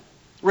Prozac,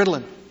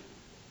 Ritalin.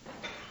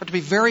 We have to be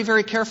very,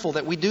 very careful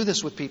that we do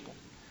this with people,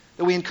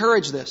 that we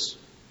encourage this.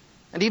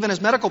 And even as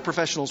medical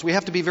professionals, we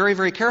have to be very,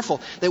 very careful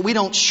that we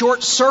don't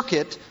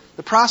short-circuit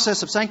the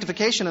process of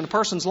sanctification in a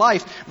person's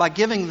life by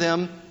giving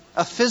them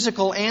a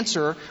physical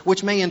answer,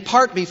 which may in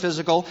part be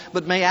physical,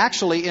 but may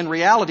actually, in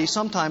reality,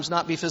 sometimes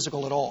not be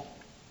physical at all.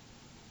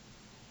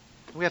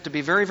 We have to be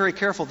very, very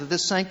careful that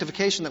this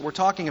sanctification that we're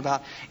talking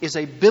about is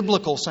a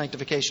biblical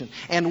sanctification.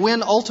 And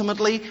when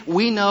ultimately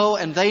we know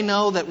and they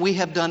know that we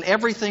have done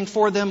everything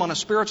for them on a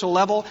spiritual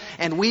level,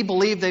 and we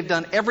believe they've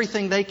done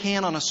everything they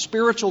can on a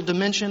spiritual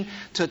dimension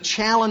to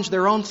challenge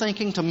their own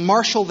thinking, to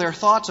marshal their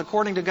thoughts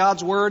according to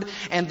God's Word,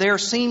 and there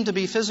seem to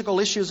be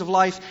physical issues of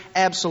life,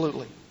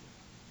 absolutely.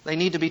 They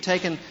need to be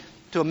taken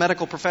to a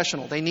medical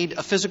professional. They need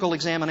a physical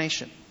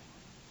examination.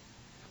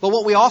 But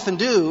what we often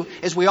do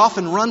is we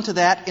often run to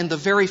that in the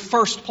very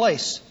first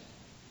place.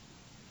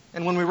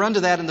 And when we run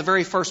to that in the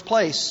very first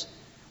place,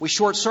 we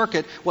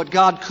short-circuit what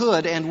God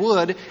could and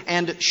would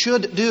and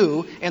should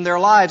do in their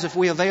lives if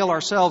we avail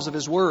ourselves of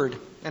His Word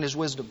and His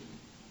wisdom.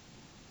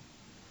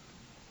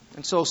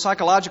 And so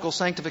psychological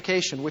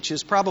sanctification, which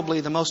is probably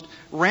the most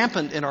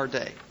rampant in our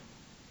day,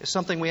 is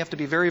something we have to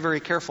be very, very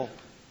careful.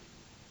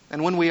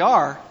 And when we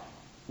are,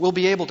 we'll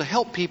be able to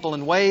help people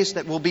in ways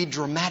that will be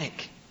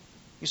dramatic.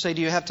 You say,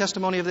 do you have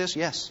testimony of this?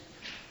 Yes.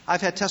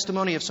 I've had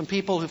testimony of some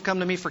people who've come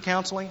to me for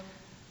counseling.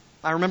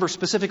 I remember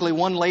specifically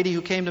one lady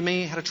who came to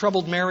me, had a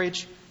troubled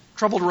marriage,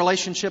 troubled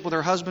relationship with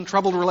her husband,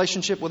 troubled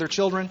relationship with her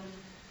children.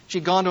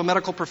 She'd gone to a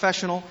medical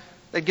professional.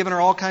 They'd given her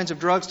all kinds of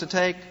drugs to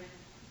take.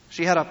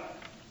 She had a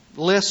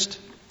list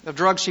of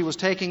drugs she was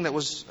taking that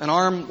was an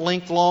arm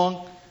length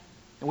long.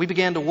 And we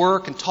began to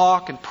work and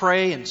talk and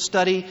pray and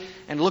study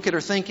and look at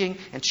her thinking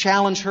and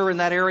challenge her in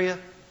that area.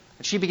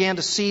 And she began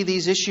to see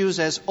these issues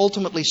as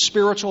ultimately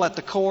spiritual at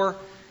the core.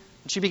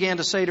 And she began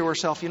to say to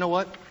herself, you know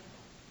what?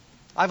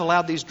 I've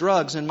allowed these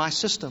drugs in my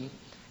system,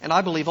 and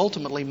I believe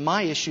ultimately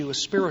my issue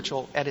is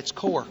spiritual at its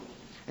core.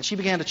 And she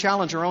began to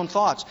challenge her own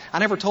thoughts. I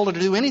never told her to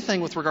do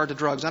anything with regard to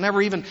drugs. I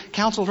never even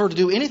counseled her to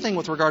do anything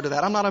with regard to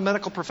that. I'm not a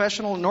medical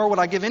professional, nor would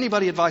I give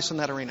anybody advice in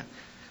that arena.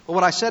 But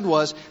what I said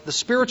was, the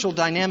spiritual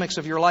dynamics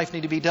of your life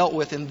need to be dealt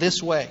with in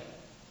this way.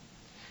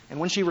 And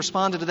when she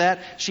responded to that,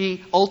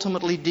 she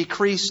ultimately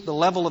decreased the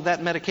level of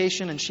that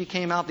medication, and she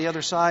came out the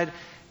other side,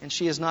 and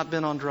she has not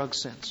been on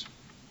drugs since.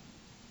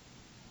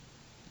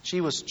 She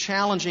was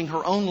challenging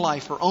her own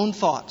life, her own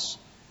thoughts,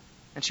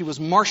 and she was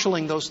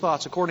marshaling those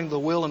thoughts according to the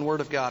will and Word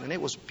of God. And it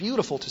was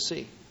beautiful to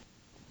see.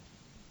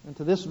 And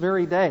to this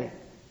very day,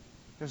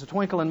 there's a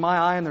twinkle in my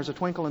eye and there's a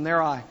twinkle in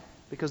their eye,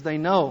 because they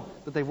know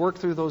that they've worked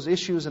through those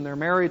issues in their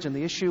marriage and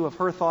the issue of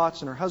her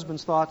thoughts and her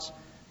husband's thoughts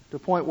to a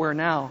point where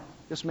now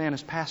this man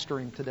is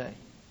pastoring today.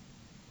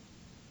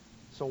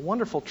 It's a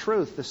wonderful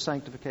truth, this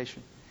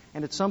sanctification.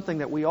 And it's something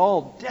that we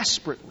all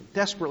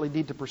desperately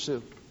need to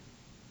pursue.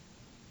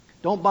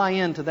 Don't buy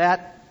into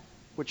that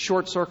which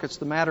short-circuits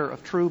the matter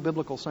of true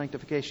biblical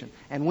sanctification.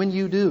 And when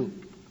you do,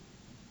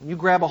 when you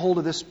grab a hold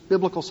of this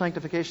biblical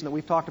sanctification that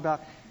we've talked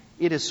about,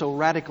 it is so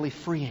radically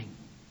freeing.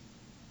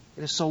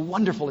 It is so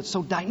wonderful. It's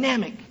so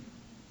dynamic.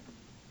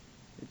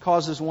 It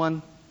causes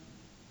one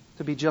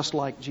to be just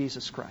like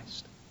Jesus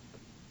Christ.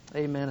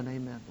 Amen and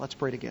amen. Let's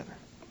pray together.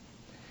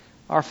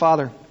 Our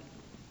Father,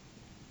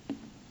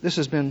 this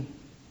has been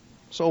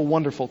so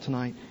wonderful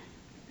tonight.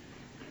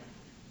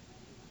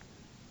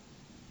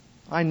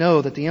 I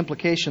know that the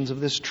implications of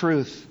this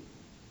truth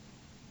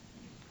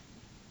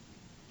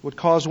would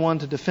cause one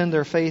to defend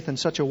their faith in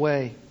such a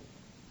way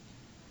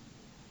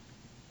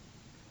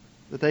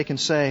that they can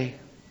say,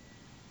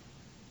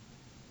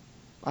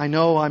 I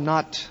know I'm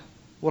not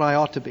what I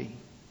ought to be,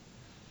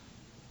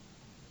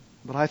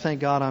 but I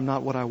thank God I'm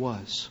not what I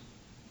was.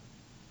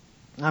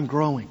 I'm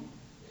growing.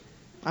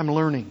 I'm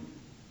learning.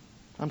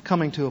 I'm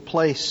coming to a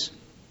place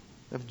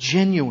of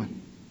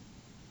genuine,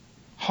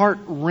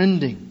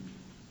 heart-rending,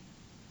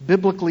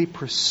 biblically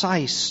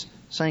precise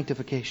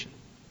sanctification.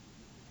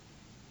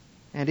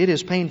 And it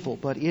is painful,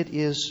 but it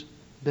is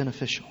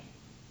beneficial.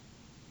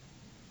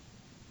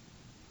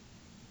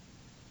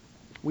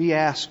 We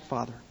ask,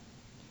 Father,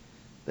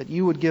 that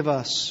you would give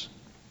us,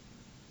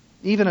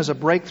 even as a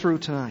breakthrough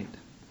tonight,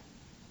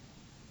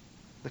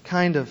 the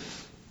kind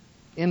of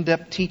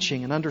in-depth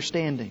teaching and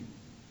understanding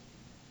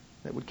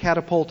that would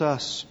catapult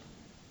us,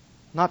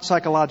 not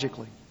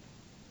psychologically,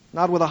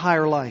 not with a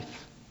higher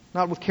life,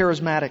 not with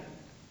charismatic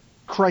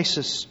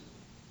crisis,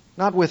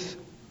 not with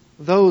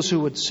those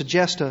who would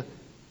suggest a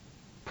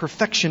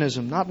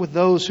perfectionism, not with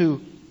those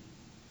who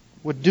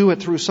would do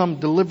it through some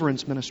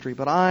deliverance ministry,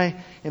 but I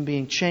am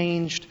being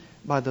changed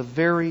by the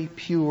very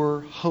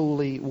pure,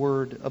 holy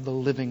Word of the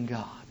living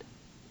God.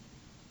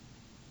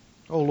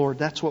 Oh Lord,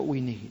 that's what we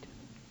need.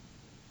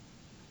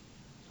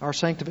 Our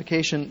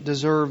sanctification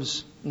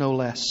deserves no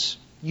less.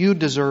 You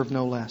deserve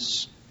no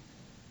less.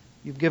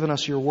 You've given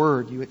us your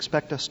Word. You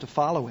expect us to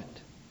follow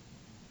it.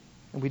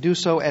 And we do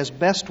so as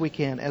best we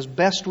can, as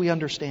best we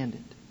understand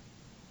it.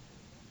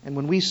 And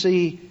when we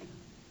see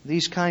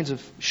these kinds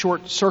of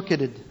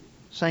short-circuited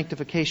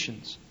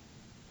sanctifications,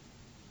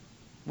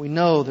 we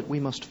know that we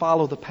must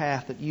follow the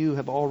path that you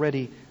have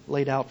already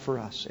laid out for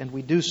us. And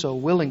we do so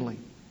willingly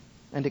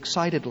and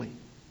excitedly,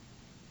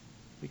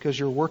 because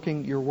you're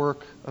working your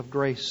work of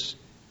grace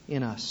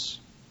in us.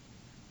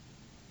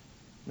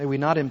 May we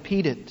not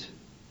impede it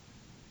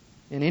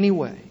in any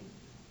way,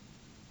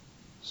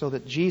 so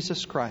that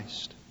Jesus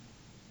Christ,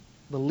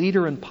 the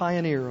leader and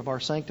pioneer of our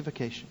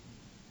sanctification,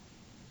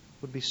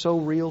 would be so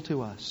real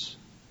to us,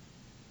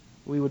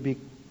 we would be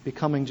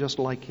becoming just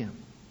like Him.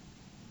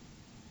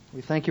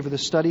 We thank you for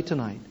this study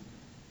tonight.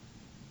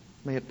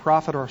 May it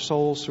profit our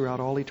souls throughout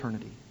all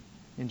eternity.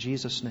 In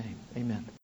Jesus' name, amen.